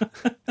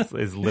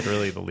 It's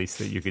literally the least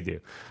that you could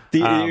do.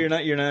 You're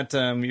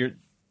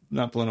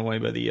not blown away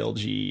by the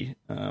LG.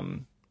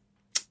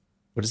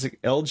 What is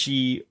it?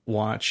 LG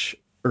Watch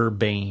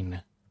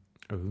Urbane.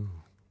 Ooh,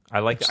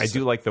 I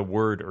do like the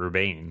word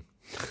urbane.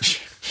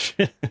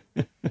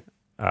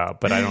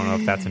 But I don't know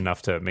if that's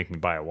enough to make me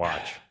buy a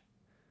watch.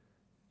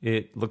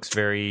 It looks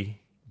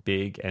very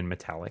big and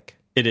metallic.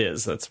 It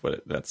is.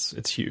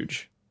 It's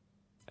huge.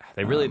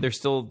 They're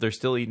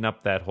still eating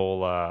up that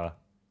whole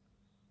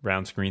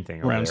round screen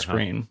thing. Round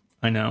screen. Huh?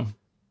 I know.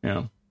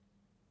 Yeah.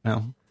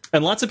 Well,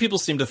 and lots of people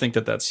seem to think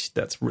that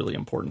that's really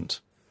important.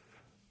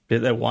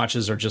 That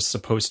watches are just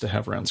supposed to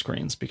have round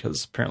screens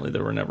because apparently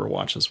there were never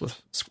watches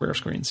with square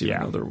screens,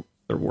 even though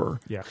there were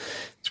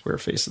square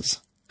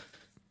faces.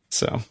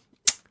 So,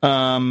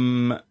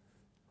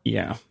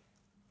 yeah.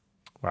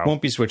 Wow.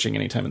 Won't be switching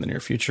anytime in the near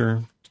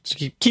future.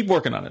 Just keep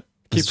working on it.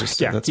 Keep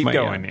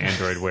going,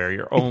 Android Wear.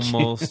 You're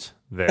almost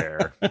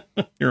there.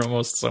 You're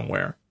almost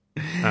somewhere.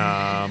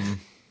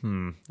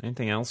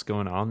 Anything else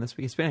going on this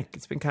week? It's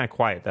been kind of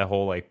quiet. That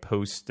whole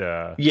post.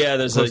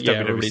 There's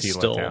everybody's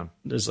still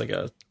there's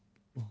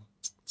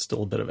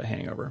still a bit of a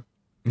hangover.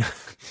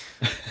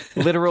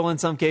 Literal in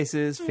some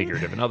cases,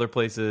 figurative in other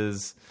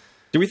places.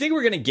 Do we think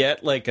we're going to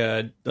get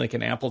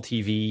an Apple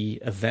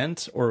TV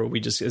event, or do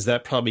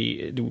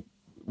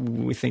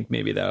we think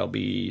maybe that'll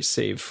be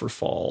saved for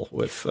fall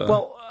with the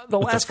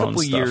last couple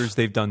of years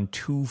they've done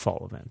 2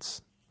 fall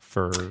events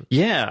for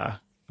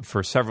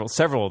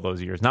several of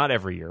those years, not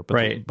every year,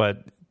 but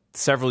but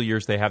several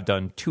years they have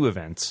done 2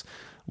 events.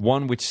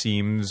 One which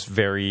seems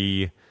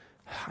very,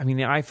 the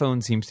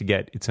iPhone seems to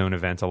get its own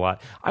event a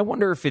lot. I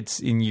wonder if it's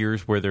in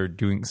years where they're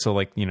doing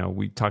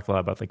we talked a lot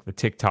about the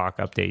TikTok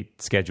update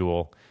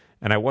schedule.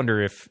 And I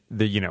wonder if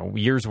the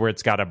years where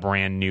it's got a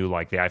brand new,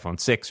 like the iPhone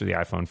 6 or the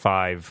iPhone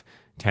 5,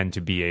 tend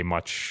to be a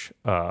much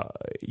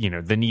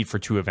the need for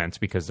 2 events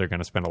because they're going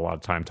to spend a lot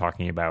of time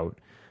talking about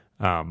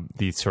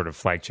these sort of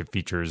flagship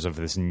features of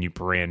this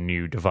brand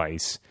new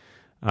device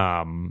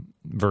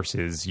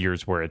versus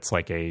years where it's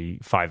like a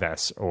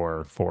 5S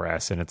or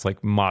 4S and it's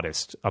like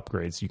modest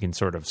upgrades. You can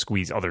sort of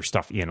squeeze other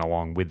stuff in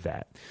along with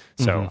that.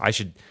 So I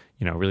should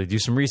really do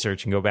some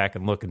research and go back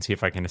and look and see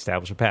if I can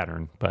establish a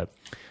pattern, but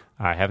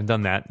I haven't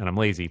done that, and I'm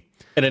lazy.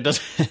 And it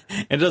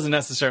doesn't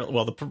necessarily.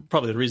 Well,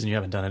 probably the reason you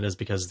haven't done it is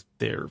because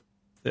they're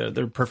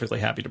perfectly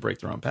happy to break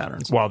their own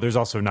patterns. Well, there's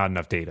also not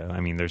enough data.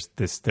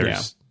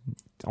 There's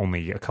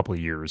only a couple of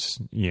years.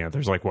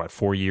 There's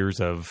 4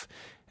 years of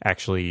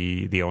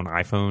actually the own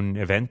iPhone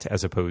event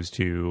as opposed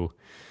to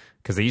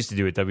because they used to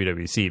do it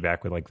WWDC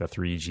back with the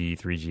 3G,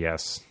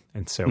 3GS,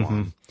 and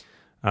so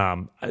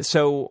on.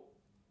 So.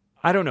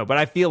 I don't know, but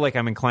I feel like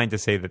I'm inclined to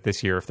say that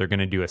this year, if they're going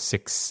to do a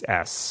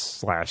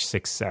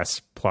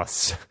 6S/6S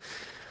Plus,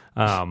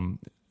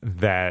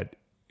 that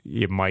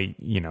it might,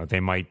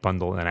 they might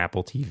bundle an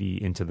Apple TV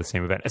into the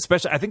same event.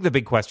 Especially, I think the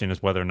big question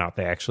is whether or not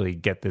they actually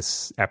get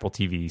this Apple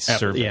TV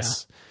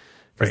service.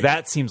 Because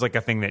that seems like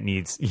a thing that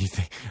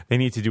they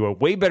need to do a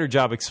way better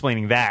job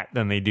explaining that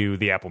than they do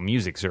the Apple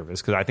Music service,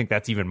 because I think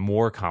that's even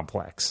more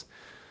complex.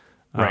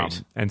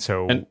 Right. And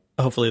so...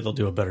 hopefully they'll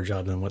do a better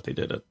job than what they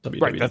did at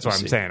WWDC. Right, that's what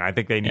I'm saying. I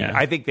think they need.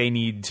 I think they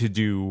need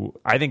to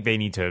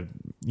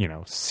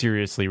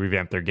seriously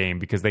revamp their game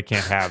because they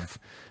can't have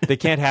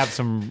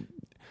some.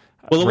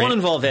 Well, it won't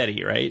involve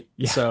Eddie, right?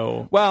 Yeah.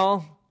 So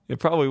it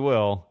probably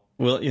will.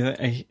 Well,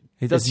 he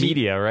does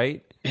media,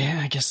 right?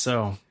 Yeah, I guess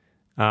so.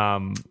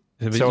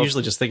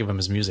 Usually just think of him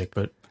as music,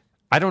 but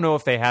I don't know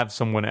if they have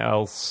someone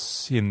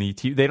else in the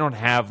team. They don't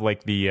have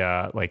we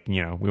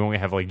only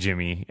have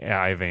Jimmy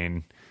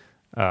Iovine.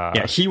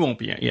 He won't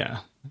be. Yeah,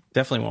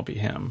 definitely won't be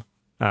him.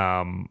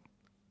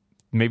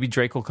 Maybe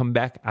Drake will come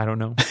back. I don't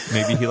know.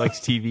 Maybe he likes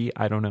TV.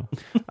 I don't know.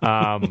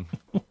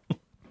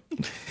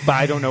 But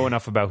I don't know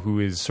enough about who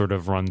is sort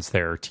of runs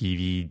their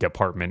TV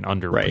department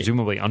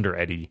presumably under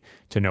Eddie,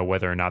 to know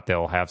whether or not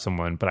they'll have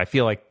someone. But I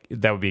feel like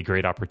that would be a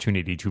great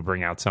opportunity to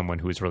bring out someone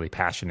who is really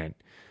passionate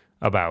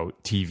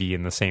about TV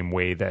in the same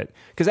way that,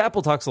 because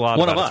Apple talks a lot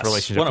about its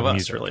relationship with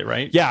music. Really,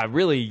 right? Yeah,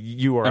 really,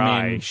 you or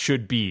I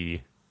should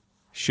be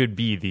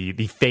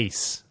the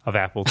face of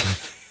Apple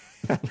TV.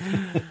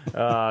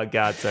 Oh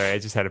God, sorry. I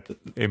just had an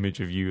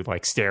image of you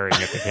like staring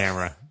at the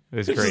camera. It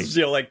was great. Just,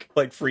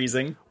 like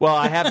freezing. Well,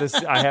 I have this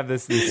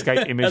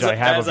Skype image I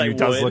have of you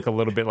does look a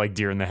little bit like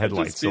deer in the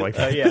headlights. So like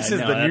this is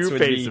the new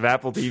face of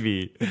Apple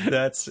TV.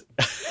 That's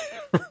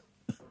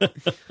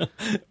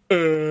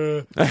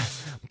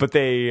but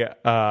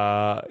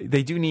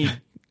they do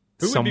need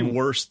who would be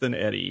worse than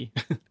Eddie?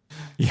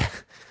 Yeah.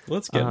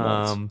 Let's get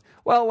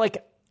well,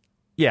 like,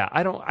 yeah,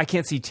 I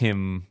can't see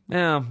Tim.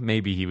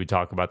 Maybe he would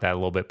talk about that a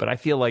little bit, but I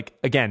feel like,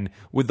 again,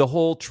 with the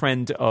whole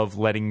trend of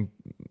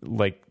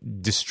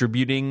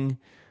distributing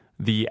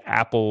the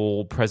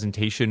Apple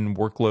presentation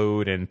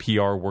workload and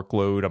PR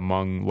workload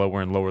among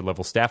lower and lower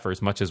level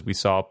staffers, much as we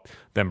saw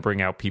them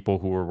bring out people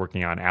who were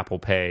working on Apple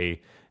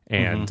Pay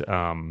and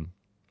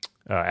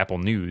Apple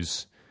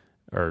News,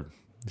 or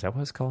is that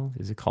what it's called?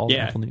 Is it called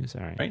Apple News?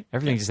 All right.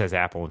 Everything just has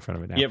Apple in front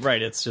of it now. Yeah,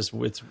 right. It's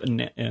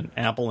an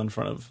Apple in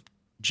front of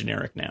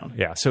generic noun.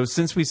 Yeah. So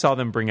since we saw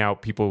them bring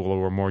out people who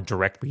were more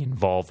directly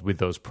involved with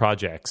those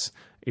projects,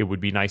 it would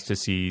be nice to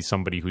see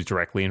somebody who's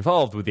directly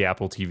involved with the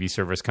Apple TV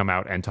service come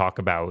out and talk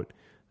about,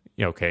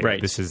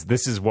 this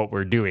is what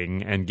we're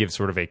doing, and give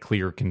sort of a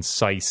clear,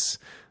 concise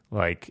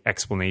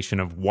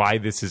explanation of why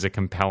this is a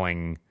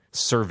compelling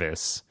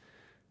service,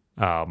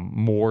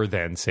 more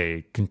than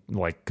say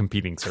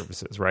competing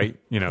services, right?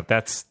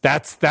 That's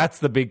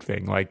the big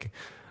thing.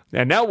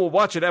 And now we'll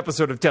watch an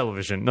episode of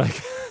television.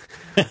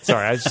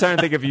 Sorry, I was just trying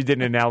to think if you did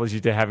an analogy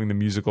to having the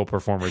musical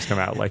performers come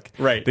out.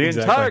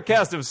 Entire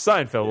cast of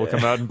Seinfeld will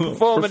come out and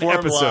perform an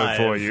episode live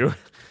for you.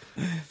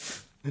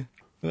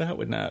 That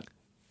would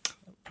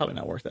probably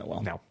not work that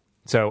well. No.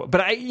 So,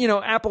 but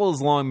Apple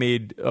has long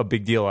made a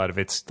big deal out of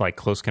its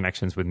close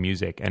connections with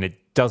music, and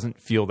it doesn't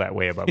feel that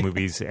way about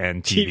movies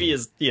and TV.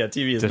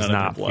 TV does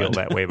not feel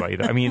that way about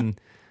either. I mean,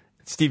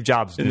 Steve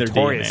Jobs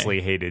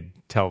notoriously hated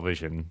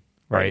television.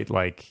 Right?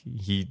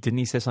 He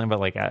say something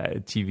about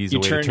TV's a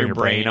way to turn your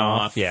brain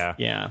off. Yeah.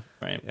 Yeah.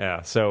 Right.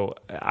 Yeah. So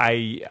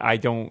I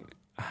don't.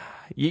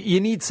 You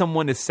need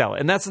someone to sell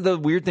it, and that's the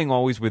weird thing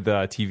always with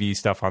TV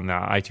stuff on the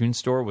iTunes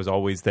Store, was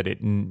always that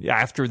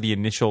after the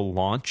initial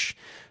launch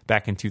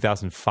back in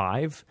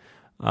 2005,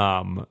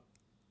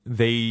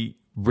 they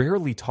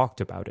rarely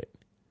talked about it.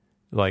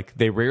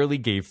 They rarely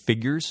gave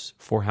figures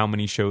for how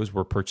many shows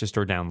were purchased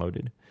or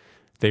downloaded.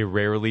 They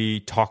rarely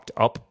talked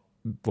up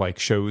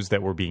shows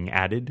that were being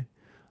added.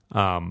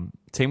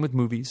 Same with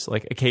movies.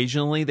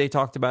 Occasionally they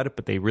talked about it,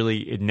 but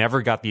it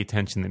never got the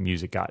attention that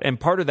music got. And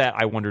part of that,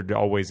 I wondered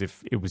always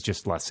if it was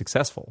just less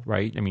successful,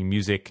 right? I mean,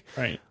 music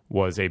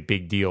was a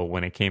big deal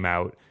when it came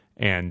out,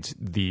 and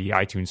the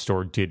iTunes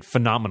Store did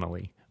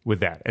phenomenally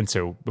with that. And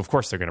so, of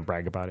course, they're going to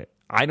brag about it.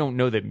 I don't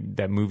know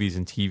that movies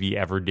and TV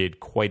ever did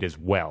quite as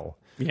well.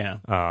 Yeah.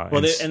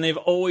 They've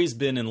always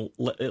been in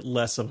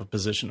less of a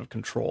position of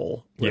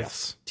control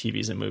with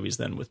TVs and movies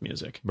than with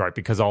music. Right,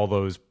 because all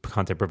those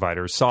content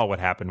providers saw what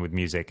happened with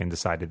music and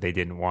decided they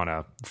didn't want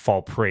to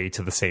fall prey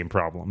to the same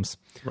problems.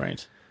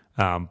 Right.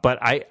 But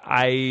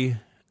I'm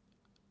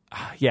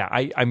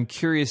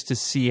curious to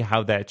see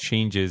how that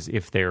changes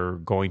if they're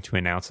going to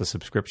announce a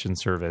subscription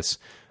service,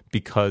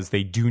 because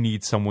they do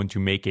need someone to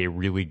make a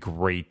really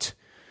great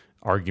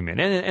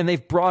argument. And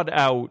they've brought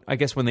out, I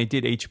guess when they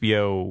did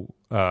HBO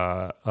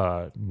now,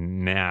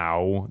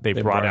 they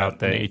brought out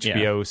the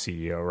HBO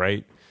CEO,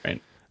 right?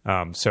 Right.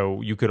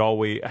 So you could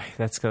always,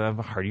 that's kind of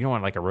hard. You don't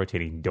want a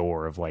rotating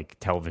door of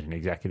television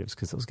executives,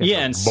 because those guys are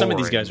and boring. Some of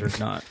these guys are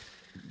not,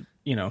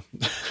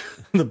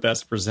 the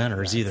best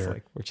presenters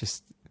either. We're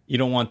just... You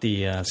don't want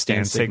the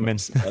Stan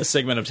Sigmund a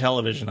segment of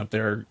television up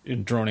there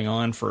droning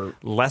on for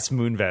Les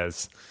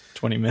Moonves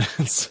 20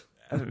 minutes.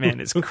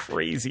 Man, it's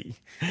crazy.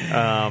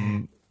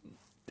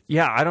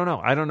 Yeah, I don't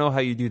know. I don't know how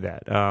you do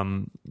that.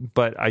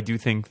 But I do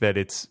think that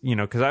it's,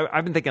 because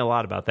I've been thinking a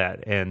lot about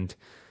that. And,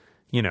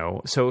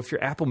 so if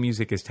your Apple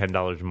Music is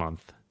 $10 a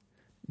month,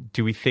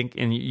 do we think,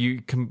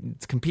 and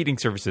competing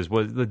services,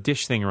 the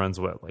Dish thing runs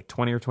what,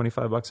 20 or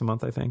 $25 a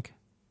month, I think?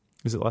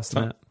 Is it less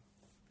than that?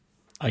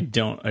 I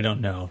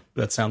don't know.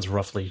 That sounds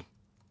roughly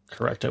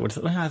correct. I would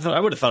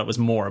have thought it was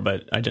more,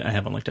 but I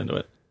haven't looked into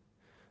it.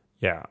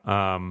 Yeah.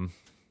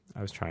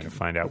 I was trying to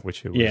find out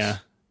which it was. Yeah.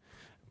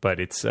 But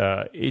it's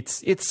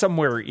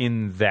somewhere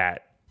in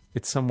that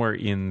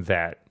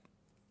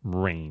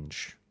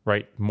range,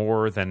 right?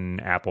 More than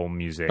Apple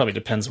Music. Probably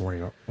depends on where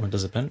you are. Well,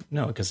 does it depend?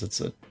 No, because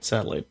it's a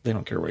satellite. They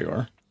don't care where you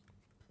are.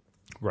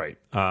 Right.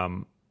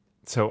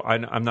 So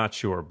I'm not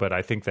sure, but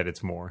I think that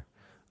it's more.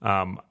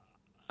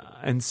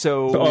 And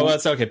so,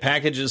 that's okay.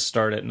 Packages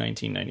start at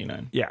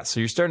 $19.99. Yeah,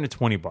 so you're starting at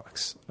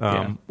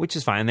 $20, which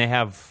is fine. They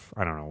have,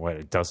 I don't know,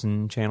 a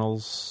dozen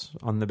channels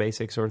on the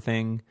basic sort of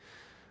thing.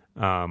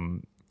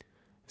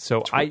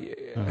 So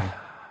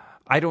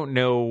I don't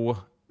know.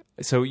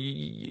 So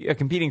a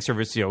competing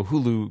service,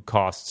 Hulu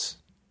costs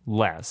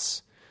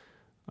less,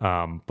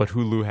 but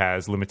Hulu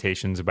has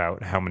limitations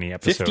about how many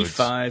episodes.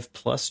 55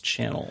 plus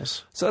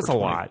channels. So that's a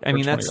lot. I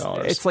mean,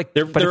 it's like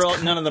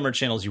none of them are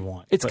channels you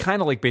want. It's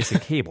kind of like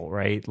basic cable,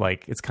 right?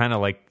 Like it's kind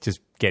of like just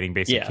getting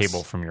basic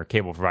cable from your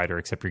cable provider,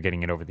 except you're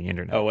getting it over the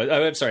internet. Oh,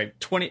 I'm sorry,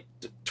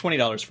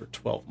 $20 for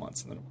 12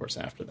 months, and then of course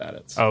after that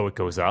it's it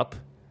goes up.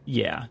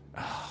 Yeah,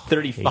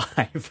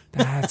 35.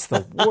 That's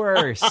the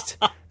worst.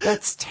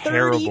 That's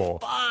terrible.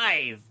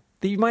 35.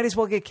 You might as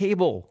well get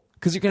cable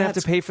because you're gonna have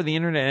to pay for the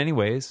internet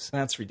anyways.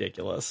 That's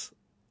ridiculous.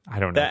 I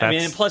don't know.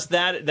 And plus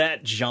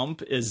that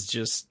jump is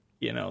just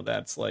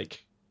that's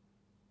like.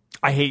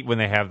 I hate when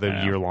they have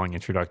the year-long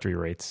introductory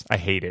rates. I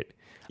hate it.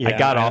 Yeah, I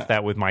got off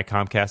that with my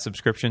Comcast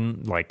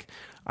subscription. Like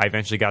I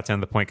eventually got down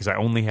to the point because I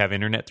only have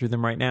internet through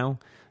them right now,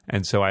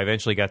 and so I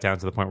eventually got down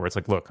to the point where it's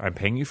like, look, I'm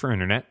paying you for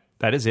internet.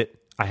 That is it.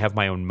 I have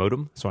my own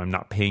modem, so I'm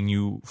not paying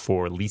you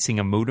for leasing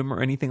a modem or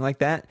anything like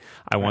that.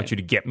 I want you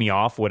to get me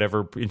off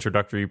whatever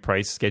introductory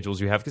price schedules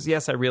you have, because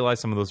yes, I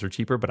realize some of those are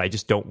cheaper, but I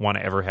just don't want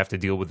to ever have to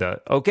deal with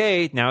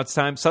now it's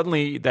time.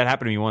 Suddenly, that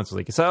happened to me once.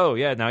 Like,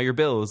 now your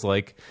bill is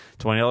like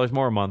 $20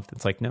 more a month.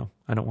 It's like, no,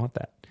 I don't want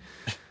that.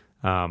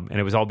 And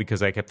it was all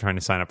because I kept trying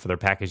to sign up for their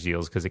package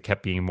deals because it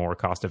kept being more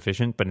cost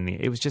efficient. But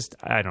it was just,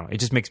 I don't know, it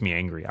just makes me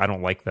angry. I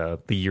don't like the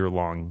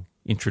year-long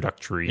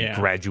introductory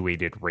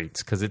graduated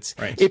rates because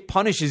it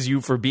punishes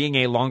you for being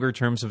a longer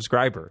term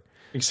subscriber.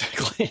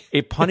 Exactly.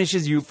 It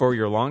punishes you for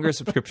your longer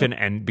subscription,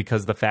 and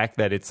because the fact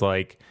that it's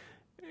like,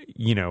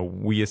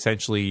 we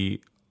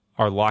essentially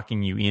are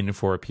locking you in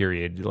for a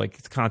period, like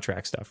it's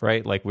contract stuff,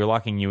 right? Like we're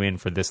locking you in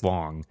for this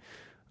long.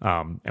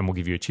 And we'll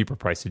give you a cheaper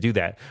price to do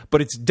that.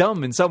 But it's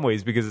dumb in some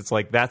ways because it's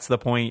like that's the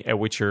point at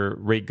which your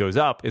rate goes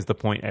up is the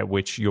point at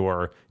which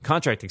your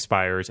contract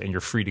expires and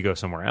you're free to go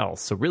somewhere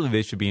else. So really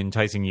they should be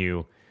enticing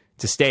you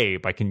to stay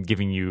by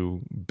giving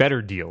you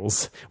better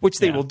deals, which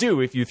they will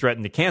do if you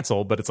threaten to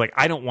cancel. But it's like,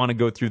 I don't want to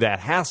go through that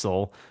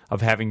hassle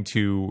of having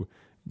to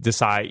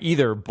decide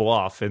either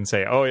bluff and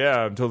say, oh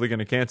yeah, I'm totally going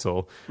to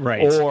cancel,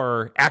 right,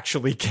 or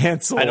actually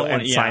cancel sign up.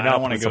 I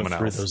don't want to go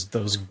through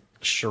those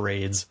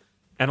charades.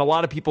 And a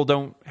lot of people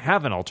don't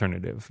have an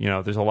alternative.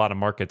 There's a lot of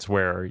markets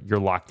where you're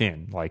locked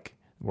in, like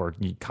where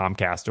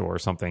Comcast or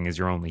something is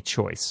your only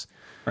choice.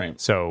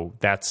 Right. So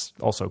that's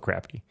also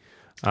crappy.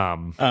 I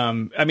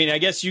mean, I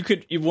guess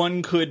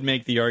one could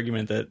make the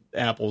argument that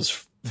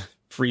Apple's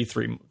free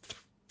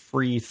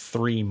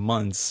 3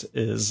 months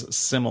is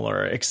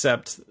similar,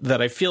 except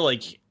that I feel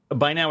like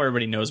by now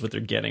everybody knows what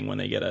they're getting when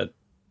they get a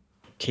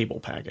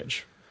cable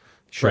package.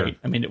 Sure. Right.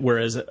 I mean,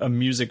 whereas a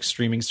music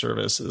streaming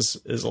service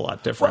is a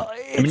lot different. Well,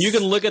 I mean, you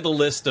can look at the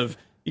list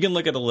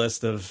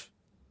of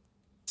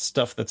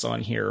stuff that's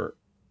on here.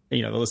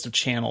 The list of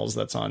channels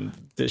that's on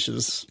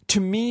Dish's. To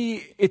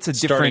me, it's a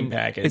different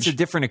package. It's a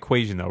different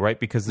equation, though, right?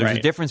 Because there's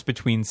a difference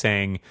between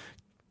saying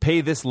pay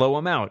this low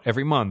amount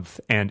every month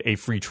and a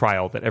free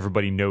trial that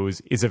everybody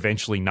knows is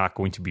eventually not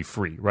going to be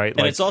free, right?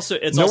 And it's also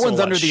no one's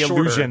under the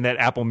illusion that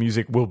Apple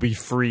Music will be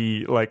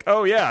free. Like,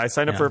 oh yeah, I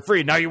signed up for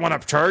free. Now you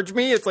want to charge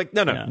me? It's like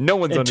no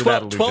one's under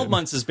that illusion. 12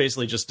 months is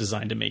basically just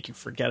designed to make you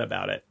forget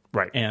about it,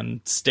 right?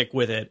 And stick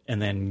with it,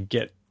 and then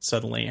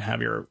suddenly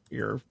have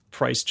your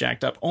price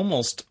jacked up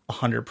almost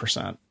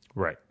 100%.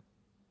 Right.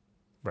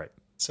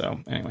 So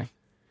anyway,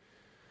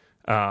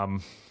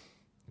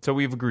 so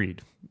we've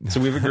agreed.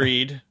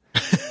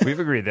 We've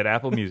agreed that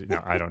Apple Music.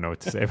 No, I don't know what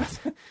to say about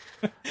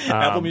that.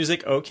 Apple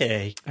Music,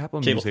 okay.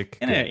 Apple cable, Music,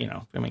 and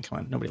I mean, come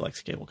on, nobody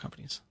likes cable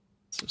companies.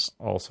 It's just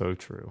also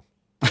true.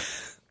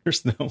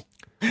 There's no.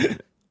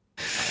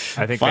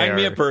 I think find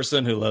me a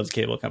person who loves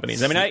cable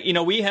companies. I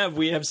mean, we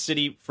have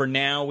City for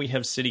now. We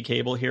have City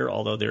Cable here,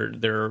 although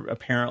they're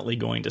apparently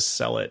going to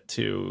sell it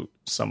to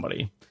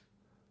somebody.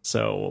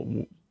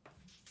 So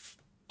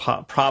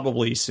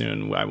probably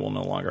soon I will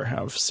no longer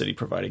have City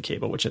provided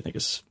cable, which I think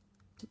is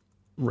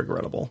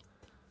regrettable.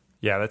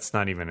 Yeah, that's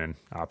not even an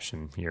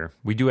option here.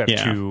 We do have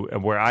two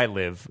where I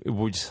live,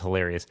 which is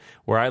hilarious.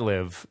 Where I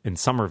live in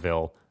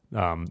Somerville,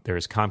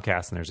 there's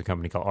Comcast and there's a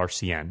company called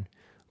RCN,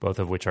 both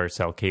of which are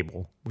sell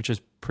cable, which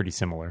is pretty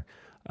similar.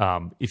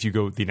 If you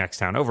go the next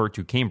town over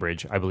to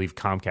Cambridge, I believe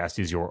Comcast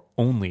is your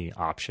only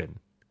option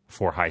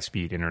for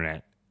high-speed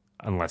internet,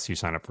 unless you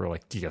sign up for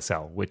like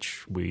DSL,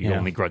 which we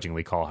only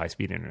grudgingly call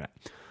high-speed internet.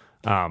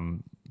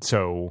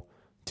 So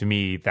to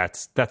me,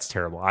 that's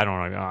terrible. I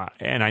don't know,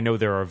 and I know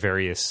there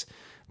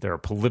are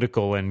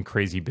political and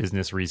crazy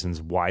business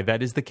reasons why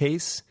that is the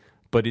case,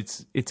 but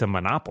it's a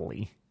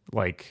monopoly.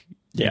 Like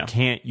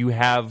you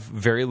have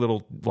very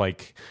little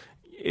like.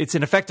 It's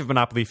an effective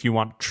monopoly if you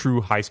want true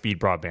high-speed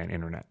broadband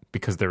internet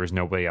because there is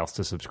nobody else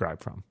to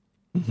subscribe from.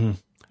 Mm-hmm.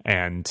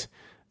 And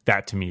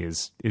that to me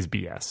is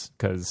BS,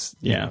 because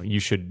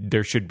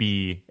there should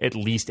be at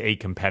least a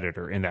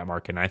competitor in that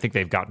market. And I think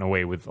they've gotten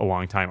away with a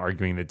long time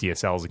arguing that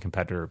DSL is a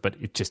competitor, but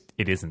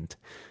it isn't.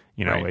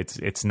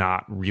 It's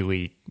not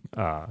really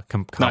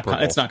comparable.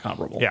 It's not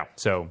comparable. Yeah.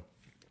 So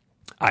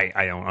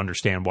I don't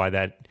understand why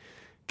that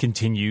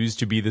continues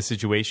to be the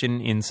situation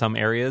in some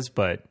areas,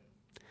 but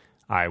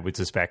I would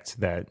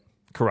suspect that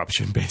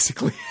corruption,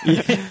 basically.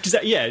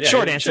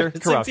 Short answer,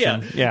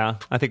 corruption. Yeah,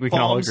 I think we can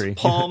all agree.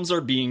 Palms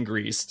are being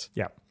greased.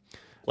 Yeah.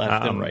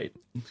 Left and right.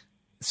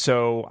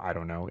 So I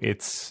don't know.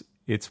 It's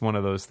one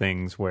of those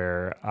things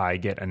where I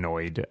get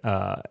annoyed.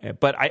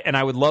 But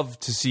I would love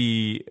to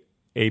see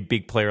a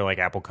big player like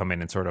Apple come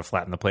in and sort of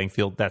flatten the playing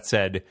field. That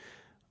said,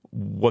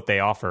 what they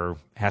offer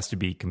has to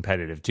be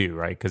competitive too,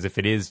 right? Because if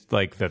it is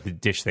like the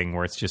Dish thing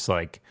where it's just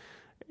like,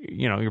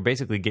 you're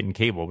basically getting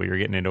cable, but you're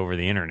getting it over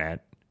the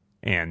internet,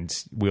 and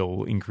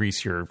we'll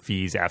increase your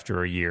fees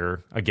after a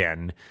year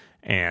again.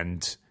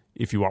 And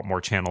if you want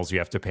more channels, you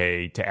have to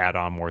pay to add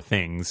on more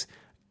things.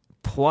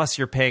 Plus,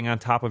 you're paying on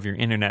top of your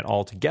internet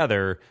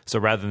altogether. So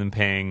rather than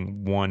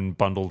paying one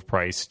bundled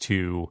price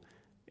to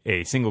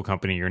a single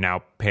company, you're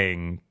now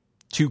paying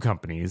two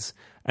companies.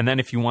 And then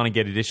if you want to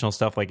get additional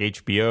stuff like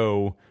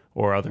HBO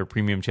or other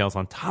premium channels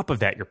on top of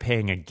that, you're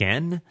paying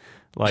again.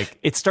 Like,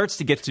 it starts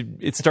to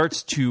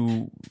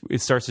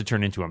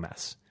turn into a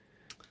mess.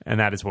 And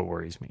that is what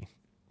worries me.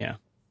 Yeah.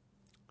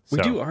 We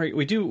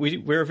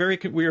are very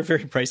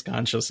price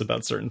conscious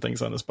about certain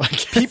things on this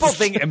podcast.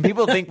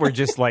 People think we're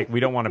just like, we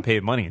don't want to pay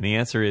money, and the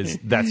answer is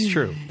that's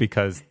true,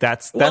 because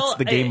that's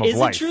the game of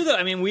life. Is it true though?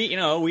 I mean,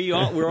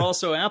 we're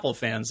also Apple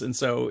fans, and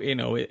so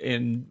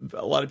and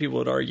a lot of people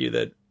would argue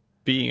that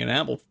being an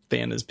Apple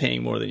fan is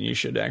paying more than you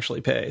should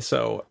actually pay.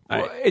 So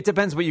it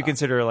depends what you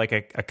consider like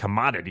a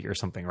commodity or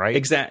something, right?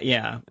 Exactly.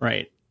 Yeah.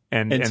 Right.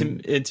 And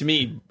to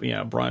me,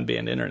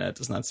 broadband internet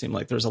does not seem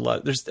like there's a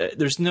lot.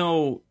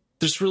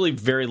 There's really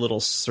very little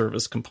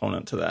service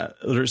component to that.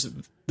 There's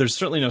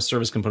certainly no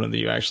service component that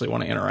you actually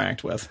want to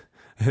interact with.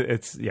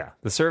 The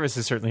service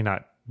is certainly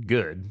not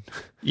good.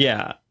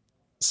 Yeah.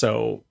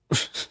 So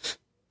it's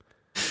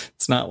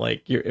not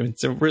like it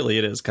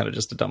is kind of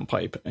just a dumb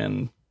pipe,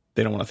 and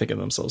they don't want to think of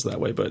themselves that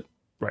way, but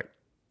right.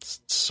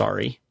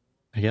 Sorry,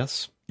 I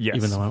guess. Yes.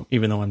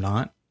 Even though I'm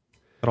not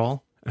at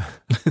all.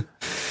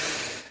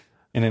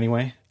 In any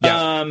way.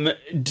 Yeah.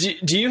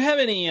 Do you have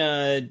any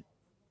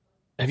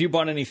have you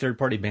bought any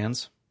third-party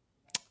bands?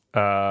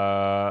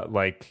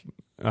 Like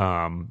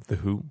The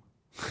Who?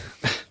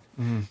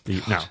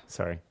 No,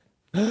 sorry.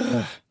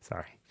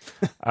 Sorry.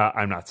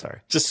 I'm not sorry.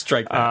 Just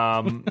strike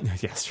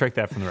that. Strike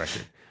that from the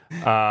record.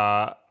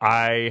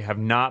 I have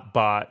not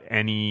bought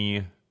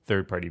any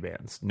third-party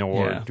bands,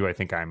 nor do I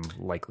think I'm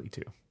likely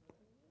to.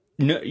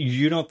 No,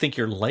 you don't think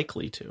you're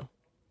likely to?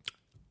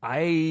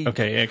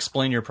 Okay,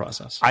 explain your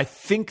process. I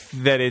think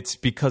that it's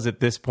because at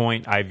this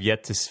point I've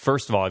yet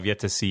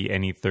to see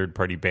any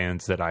third-party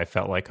bands that I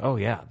felt like, oh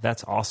yeah,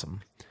 that's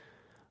awesome.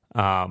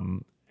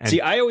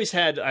 See,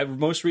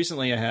 most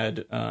recently I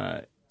had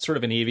sort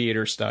of an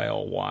aviator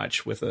style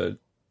watch with a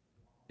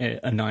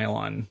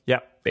nylon.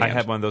 Yeah, band. I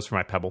had one of those for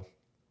my Pebble.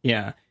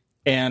 Yeah,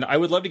 and I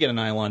would love to get a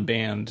nylon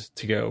band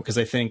to go, because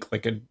I think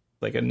like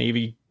a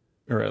navy,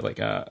 or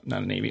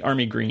not a navy,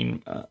 army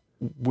green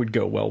would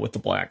go well with the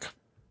black.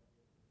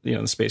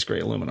 The space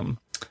gray aluminum.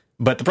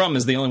 But the problem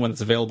is the only one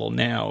that's available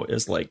now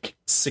is like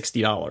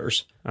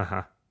 $60,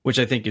 which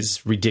I think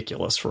is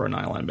ridiculous for a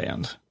nylon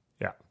band.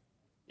 Yeah.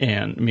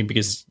 And I mean,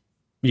 because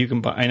you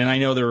can buy, and I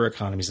know there are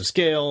economies of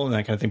scale and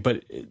that kind of thing,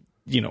 but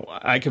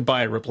I could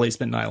buy a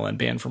replacement nylon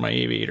band for my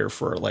aviator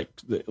for like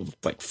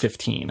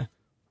 15.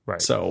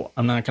 Right. So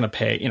I'm not going to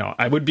pay,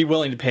 I would be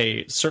willing to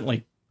pay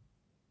certainly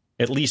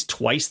at least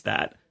twice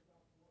that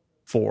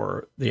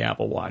for the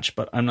Apple Watch,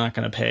 but I'm not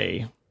going to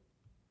pay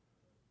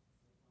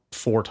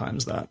 4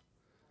 times that.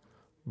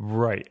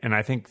 Right. And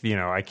I think,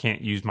 I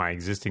can't use my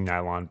existing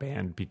nylon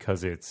band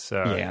because it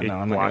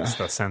blocks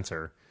the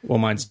sensor. Well,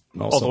 mine's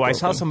also Although broken. I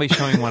saw somebody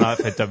showing one up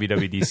at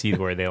WWDC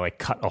where they like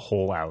cut a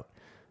hole out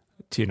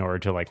in order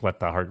to like let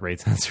the heart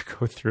rate sensor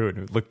go through, and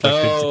it looked like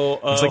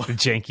it's like the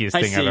jankiest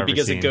thing I've ever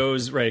because seen. It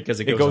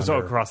goes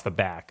across the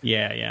back.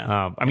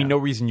 Yeah. I mean, no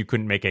reason you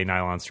couldn't make a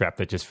nylon strap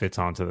that just fits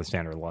onto the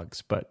standard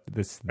lugs, but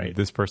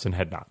this person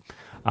had not.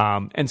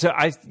 And so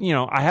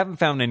I haven't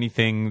found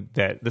anything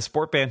that the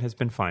sport band has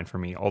been fine for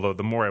me. Although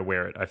the more I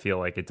wear it, I feel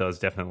like it does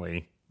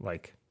definitely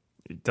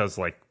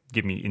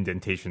give me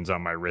indentations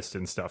on my wrist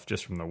and stuff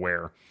just from the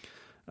wear.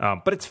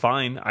 But it's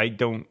fine. I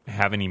don't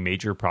have any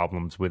major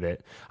problems with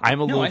it. I'm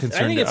a little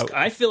concerned.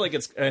 I feel like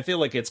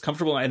it's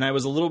comfortable, and I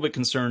was a little bit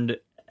concerned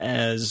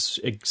as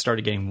it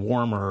started getting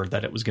warmer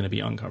that it was going to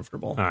be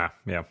uncomfortable.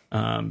 Yeah.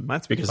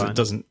 That's because it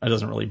doesn't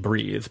really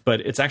breathe,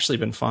 but it's actually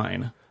been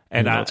fine.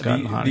 And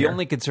the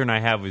only concern I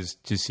have is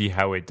to see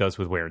how it does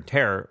with wear and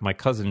tear. My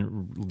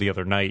cousin, the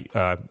other night,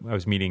 I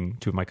was meeting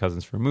 2 of my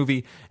cousins for a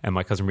movie, and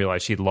my cousin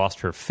realized she'd lost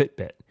her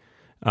Fitbit.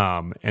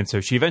 And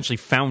so she eventually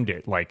found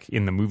it, like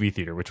in the movie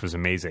theater, which was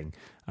amazing.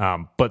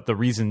 But the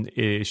reason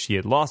she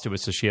had lost it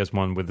was so she has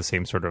one with the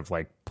same sort of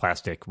like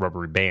plastic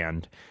rubbery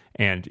band,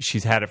 and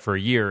she's had it for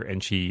a year,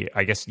 and she,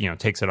 I guess,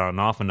 takes it on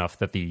and off enough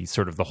that the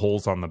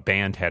holes on the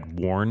band had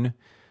worn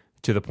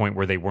to the point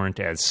where they weren't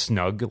as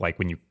snug. Like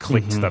when you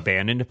clicked the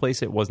band into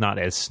place, it was not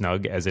as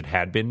snug as it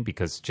had been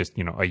because just,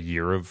 a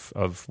year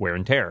of wear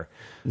and tear.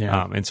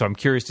 Yeah. And so I'm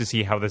curious to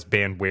see how this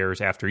band wears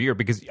after a year,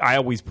 because I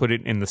always put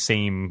it in the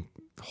same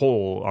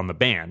hole on the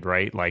band,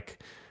 right?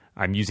 Like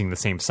I'm using the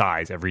same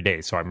size every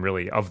day. So I'm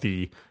really, of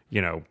the,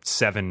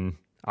 7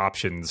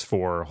 options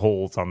for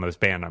holes on this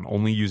band, I'm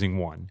only using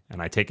one,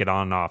 and I take it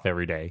on and off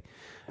every day,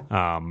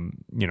 at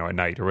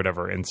night or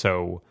whatever. And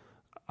so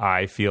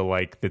I feel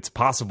like it's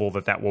possible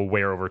that will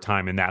wear over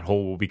time, and that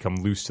hole will become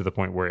loose to the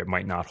point where it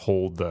might not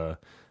hold the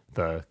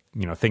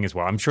thing as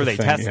well. I'm sure they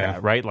test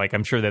that, right? Like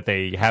I'm sure that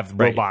they have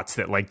robots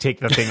that like take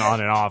the thing on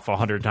and off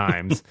 100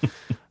 times.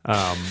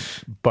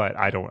 But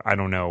I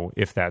don't know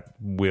if that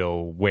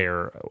will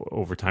wear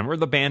over time, or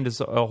the band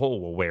as a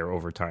whole will wear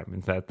over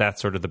time. And that's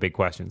sort of the big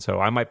question. So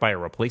I might buy a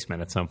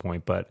replacement at some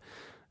point, but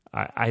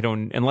I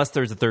don't, unless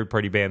there's a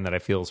third-party band that I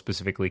feel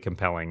specifically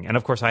compelling. And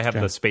of course I have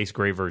the space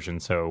gray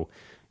version, so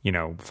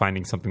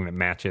finding something that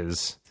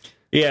matches.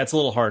 Yeah, it's a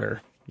little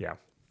harder. Yeah.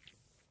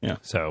 Yeah.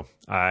 So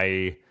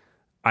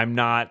I'm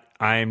not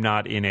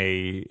in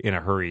a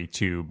hurry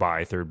to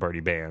buy third-party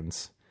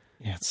bands.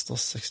 Yeah, it's still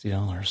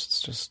 $60.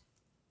 It's just,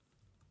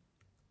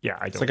 yeah,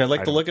 I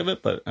like the look of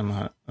it, but I'm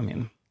not. I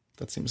mean,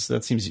 that seems.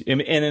 And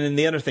then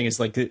the other thing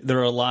is like there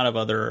are a lot of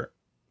other.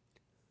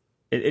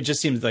 It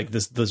just seems like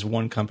this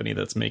one company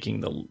that's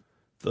making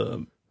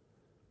the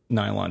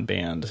nylon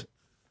band,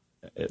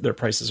 their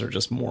prices are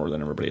just more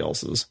than everybody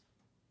else's.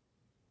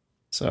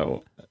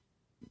 So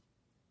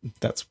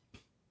that's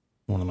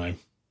one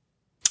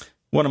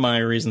of my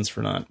reasons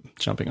for not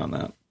jumping on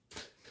that.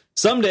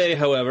 Someday,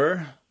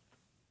 however,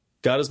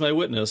 God is my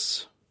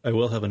witness, I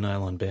will have a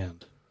nylon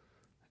band.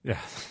 Yeah.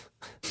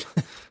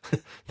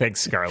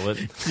 Thanks, Scarlett.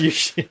 You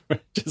should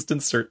just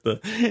insert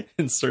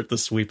the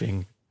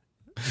sweeping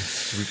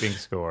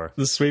score.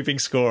 The sweeping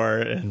score,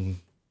 and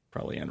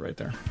probably end right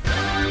there.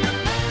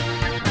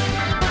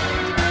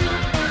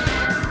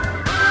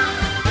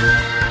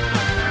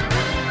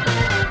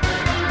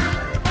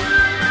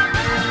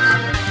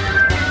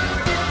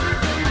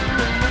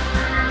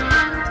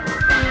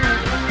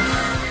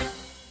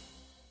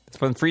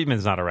 When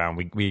Friedman's not around,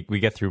 we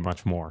get through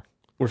much more.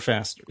 We're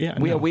faster. Yeah,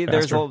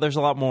 there's a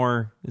lot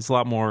more. There's a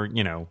lot more.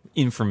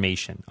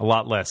 Information. A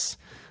lot less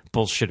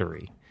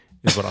bullshittery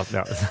is what I'll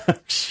know.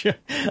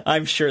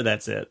 I'm sure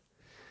that's it.